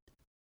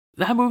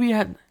 that movie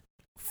had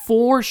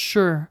for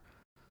sure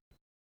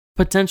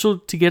potential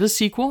to get a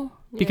sequel.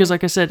 Yeah. Because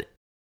like I said,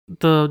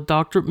 the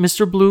doctor,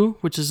 Mr. Blue,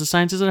 which is the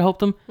scientist that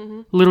helped him,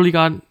 literally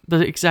got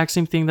the exact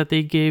same thing that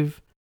they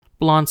gave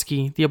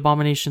Blonsky, the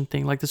Abomination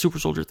thing, like the super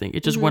soldier thing.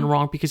 It just went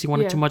wrong because he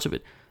wanted too much of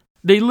it.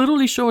 They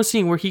literally show a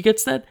scene where he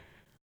gets that,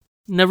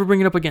 never bring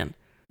it up again.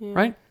 Yeah.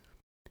 Right?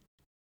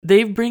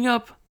 They bring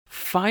up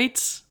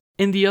fights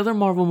in the other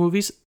Marvel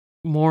movies,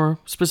 more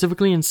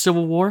specifically in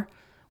Civil War,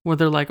 where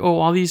they're like, oh,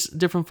 all these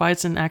different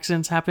fights and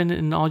accidents happen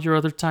in all your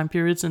other time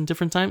periods and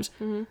different times.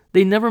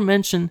 They never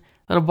mention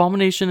that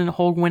Abomination and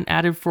Hulk went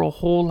at it for a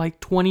whole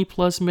like 20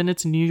 plus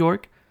minutes in New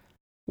York,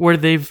 where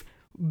they've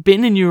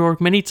been in New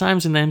York many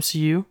times in the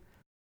MCU.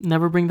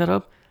 Never bring that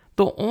up.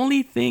 The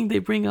only thing they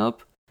bring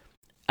up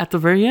at the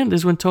very end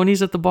is when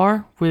Tony's at the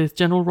bar with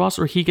General Ross,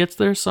 or he gets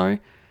there, sorry.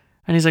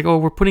 And he's like, oh,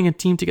 we're putting a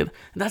team together.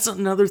 That's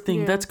another thing.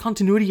 Yeah. That's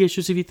continuity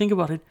issues if you think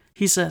about it.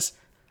 He says,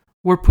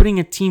 we're putting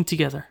a team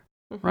together,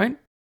 right?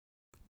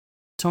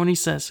 Tony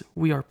says,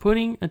 we are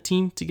putting a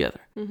team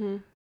together.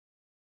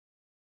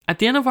 At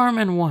the end of Iron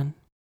Man 1,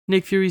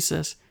 Nick Fury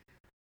says,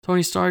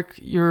 Tony Stark,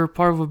 you're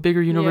part of a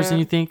bigger universe than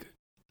you think.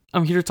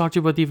 I'm here to talk to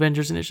you about the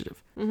Avengers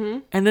Initiative.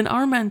 And then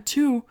Iron Man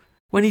 2,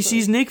 when he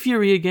sees Nick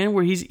Fury again,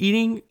 where he's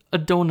eating a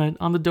donut,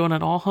 on the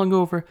donut, all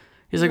hungover,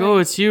 he's like, oh,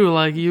 it's you,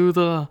 like you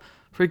the...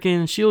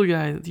 freaking S.H.I.E.L.D.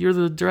 guy, you're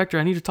the director,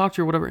 I need to talk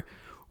to you or whatever.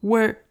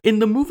 Where in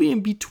the movie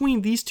in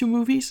between these 2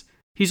 movies,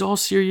 he's all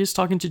serious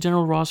talking to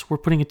General Ross, we're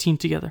putting a team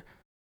together.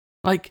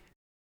 Like,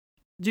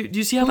 do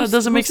you see how that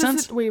doesn't make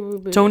sense?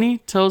 Wait. Tony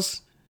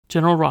tells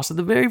General Ross at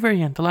the very,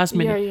 very end, the last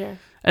minute. Yeah.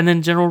 And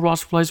then General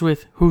Ross replies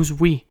with, who's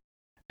we?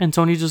 And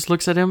Tony just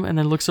looks at him and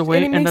then looks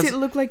away. And it makes it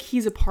look like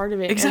he's a part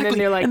of it. Exactly. And then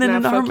they're like, and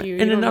then fuck you.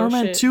 And in Iron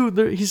Man 2,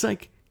 he's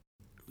like,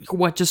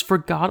 what, just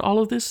forgot all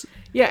of this?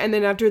 Yeah, and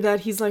then after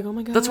that, he's like, oh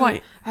my god. That's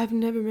why I've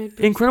never met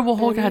Incredible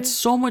Hulk had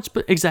so much...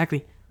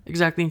 Exactly.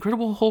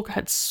 Incredible Hulk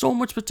had so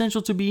much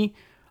potential to be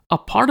a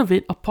part of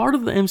it, a part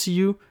of the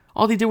MCU.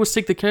 All they did was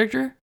take the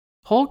character,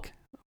 Hulk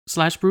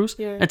 / Bruce,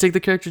 and take the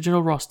character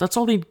General Ross. That's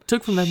all they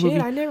took from that movie.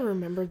 I never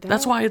remembered that.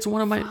 That's why it's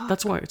one of my...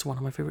 That's why it's one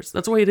of my favorites.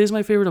 That's why it is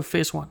my favorite of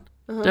Phase 1.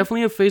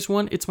 Definitely of Phase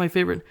 1, it's my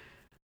favorite.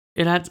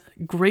 It had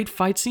great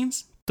fight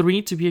scenes,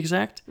 3 to be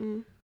exact.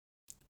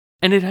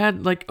 And it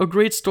had like a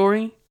great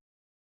story,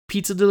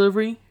 pizza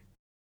delivery.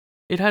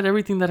 It had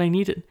everything that I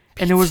needed.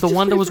 And it was the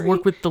one that was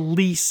worked with the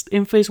least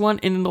in Phase 1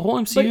 and in the whole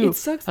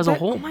MCU as a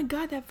whole. Oh my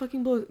god, that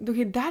fucking blows.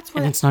 Okay, that's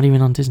why. And it's not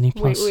even on Disney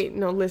Plus. Wait,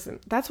 no,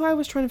 listen. That's why I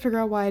was trying to figure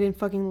out why I didn't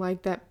fucking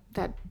like that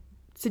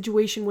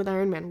situation with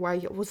Iron Man where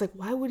I was like,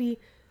 why would he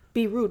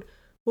be rude?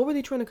 What were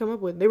they trying to come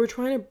up with? They were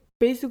trying to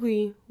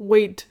basically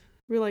wait.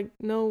 We're like,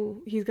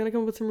 no, he's got to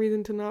come up with some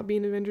reason to not be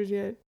in Avengers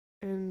yet.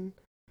 And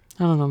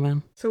I don't know,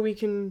 man. so we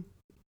can,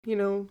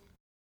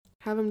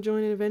 have him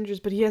join in Avengers,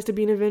 but he has to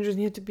be in Avengers and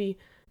he has to be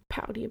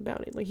pouty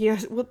about it. Like, he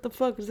has, what the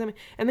fuck does that mean?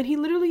 And then he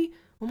literally,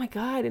 oh my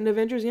God, in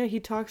Avengers, he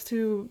talks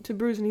to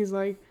Bruce and he's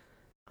like,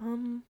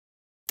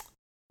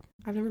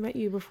 I've never met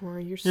you before.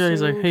 You're so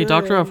he's like, hey, good.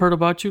 doctor, I've heard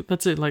about you.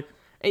 That's it. Like,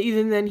 and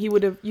even then, you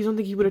don't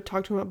think he would have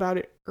talked to him about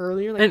it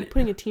earlier? Like,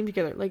 putting a team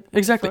together. Like,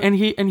 exactly. And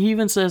he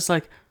even says,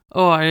 like,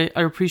 oh, I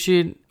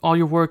appreciate all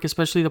your work,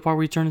 especially the part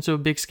where you turn into a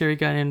big scary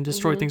guy and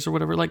destroy things or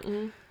whatever. Like,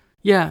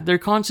 yeah, they're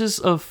conscious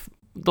of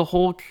the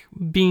Hulk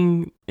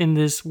being in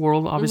this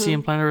world, obviously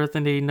in planet Earth,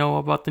 and they know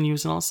about the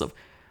news and all that stuff.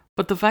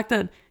 But the fact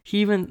that he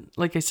even,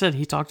 like I said,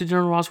 he talked to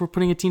General Ross, we're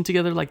putting a team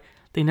together, like,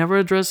 they never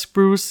address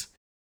Bruce.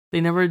 They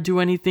never do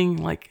anything,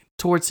 like,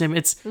 towards him.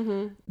 It's,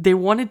 they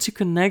wanted to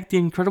connect the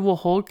Incredible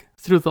Hulk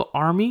through the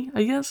army,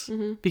 I guess,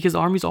 because the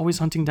army's always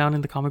hunting down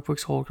in the comic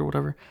books Hulk or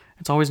whatever.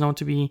 It's always known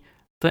to be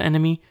the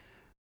enemy.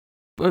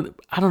 But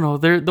I don't know,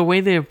 the way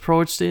they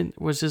approached it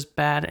was just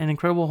bad, and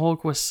Incredible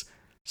Hulk was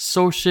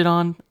so shit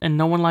on, and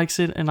no one likes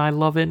it, and I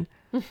love it.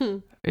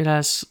 It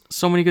has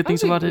so many good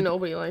things about it.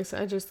 Nobody likes it.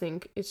 I just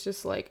think it's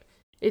just like,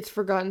 it's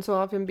forgotten so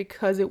often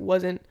because it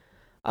wasn't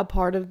a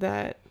part of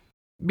that.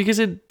 Because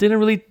it didn't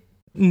really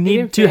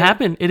need to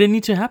happen. It didn't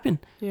need to happen.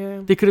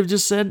 Yeah. They could have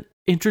just said,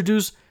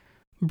 introduce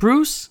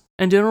Bruce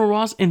and General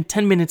Ross in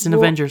 10 minutes in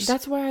Avengers.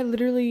 That's why I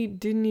literally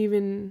didn't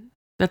even...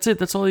 That's it.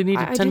 That's all they needed.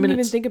 10 minutes. I didn't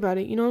even think about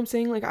it. You know what I'm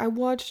saying? Like, I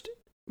watched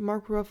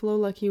Mark Ruffalo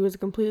like he was a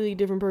completely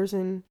different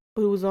person,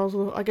 but who was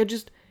also... Like, I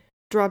just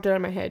dropped it out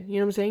of my head. You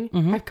know what I'm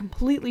saying? I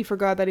completely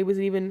forgot that he was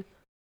even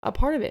a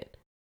part of it.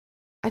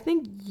 I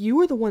think you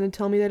were the one to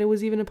tell me that it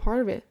was even a part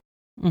of it.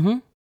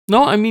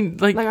 No, I mean,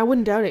 like... Like, I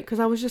wouldn't doubt it, because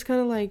I was just kind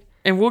of like...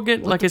 And we'll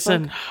get, like I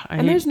said...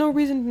 And there's no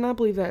reason to not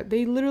believe that.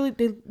 They literally...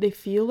 They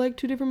feel like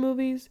two different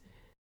movies.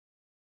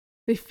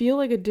 They feel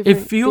like a different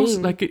It feels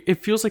thing. like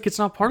it feels like it's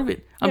not part of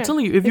it. I'm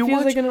telling you, if you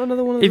watch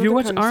another one of if you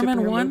watch Iron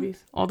Man 1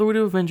 all the way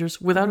to Avengers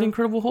without the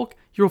Incredible Hulk,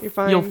 you're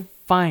fine. You're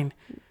fine.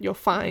 You're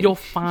fine. You're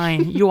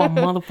fine. You are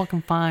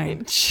motherfucking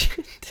fine.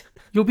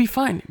 You'll be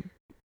fine.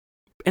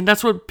 And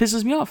that's what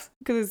pisses me off.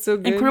 Because it's so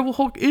good. Incredible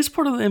Hulk is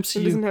part of the MCU.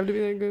 It doesn't have to be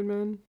that good,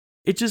 man.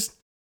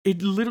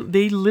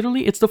 They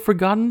literally, it's the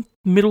forgotten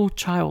middle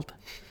child.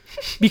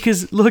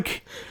 Because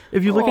look,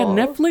 if you look at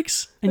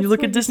Netflix and you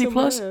look at Disney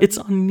Plus, it's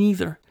on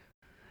neither.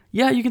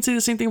 Yeah, you can say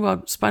the same thing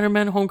about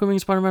Spider-Man Homecoming,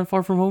 Spider-Man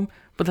Far From Home,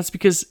 but that's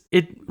because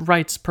it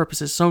rights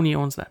purposes. Sony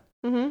owns that.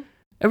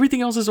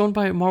 Everything else is owned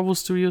by Marvel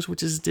Studios,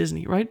 which is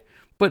Disney, right?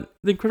 But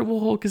The Incredible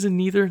Hulk is in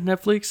neither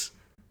Netflix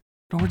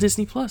nor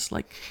Disney Plus.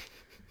 Like,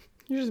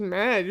 you're just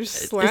mad. You're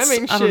just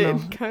slamming shit. I don't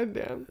know. God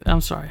damn.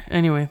 I'm sorry.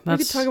 Anyway, I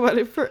could talk about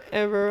it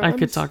forever. I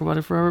could talk about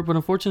it forever, but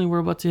unfortunately, we're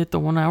about to hit the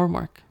 1 hour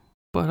mark.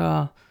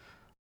 But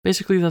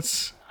basically,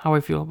 that's how I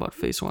feel about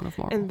Phase 1 of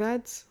Marvel. And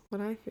that's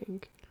what I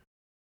think.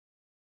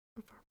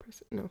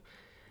 No.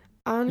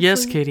 Honestly,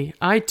 yes, Katie.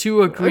 I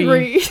too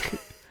agree.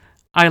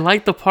 I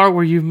like the part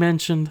where you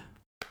mentioned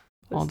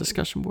all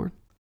discussion board.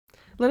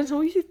 Let us know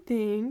what you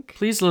think.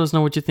 Please let us know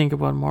what you think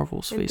about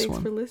Marvel's Phase 1.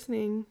 Thanks for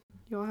listening.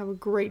 Y'all have a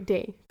great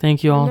day.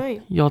 Thank you all.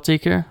 Y'all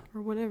take care.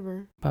 Or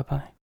whatever.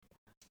 Bye-bye.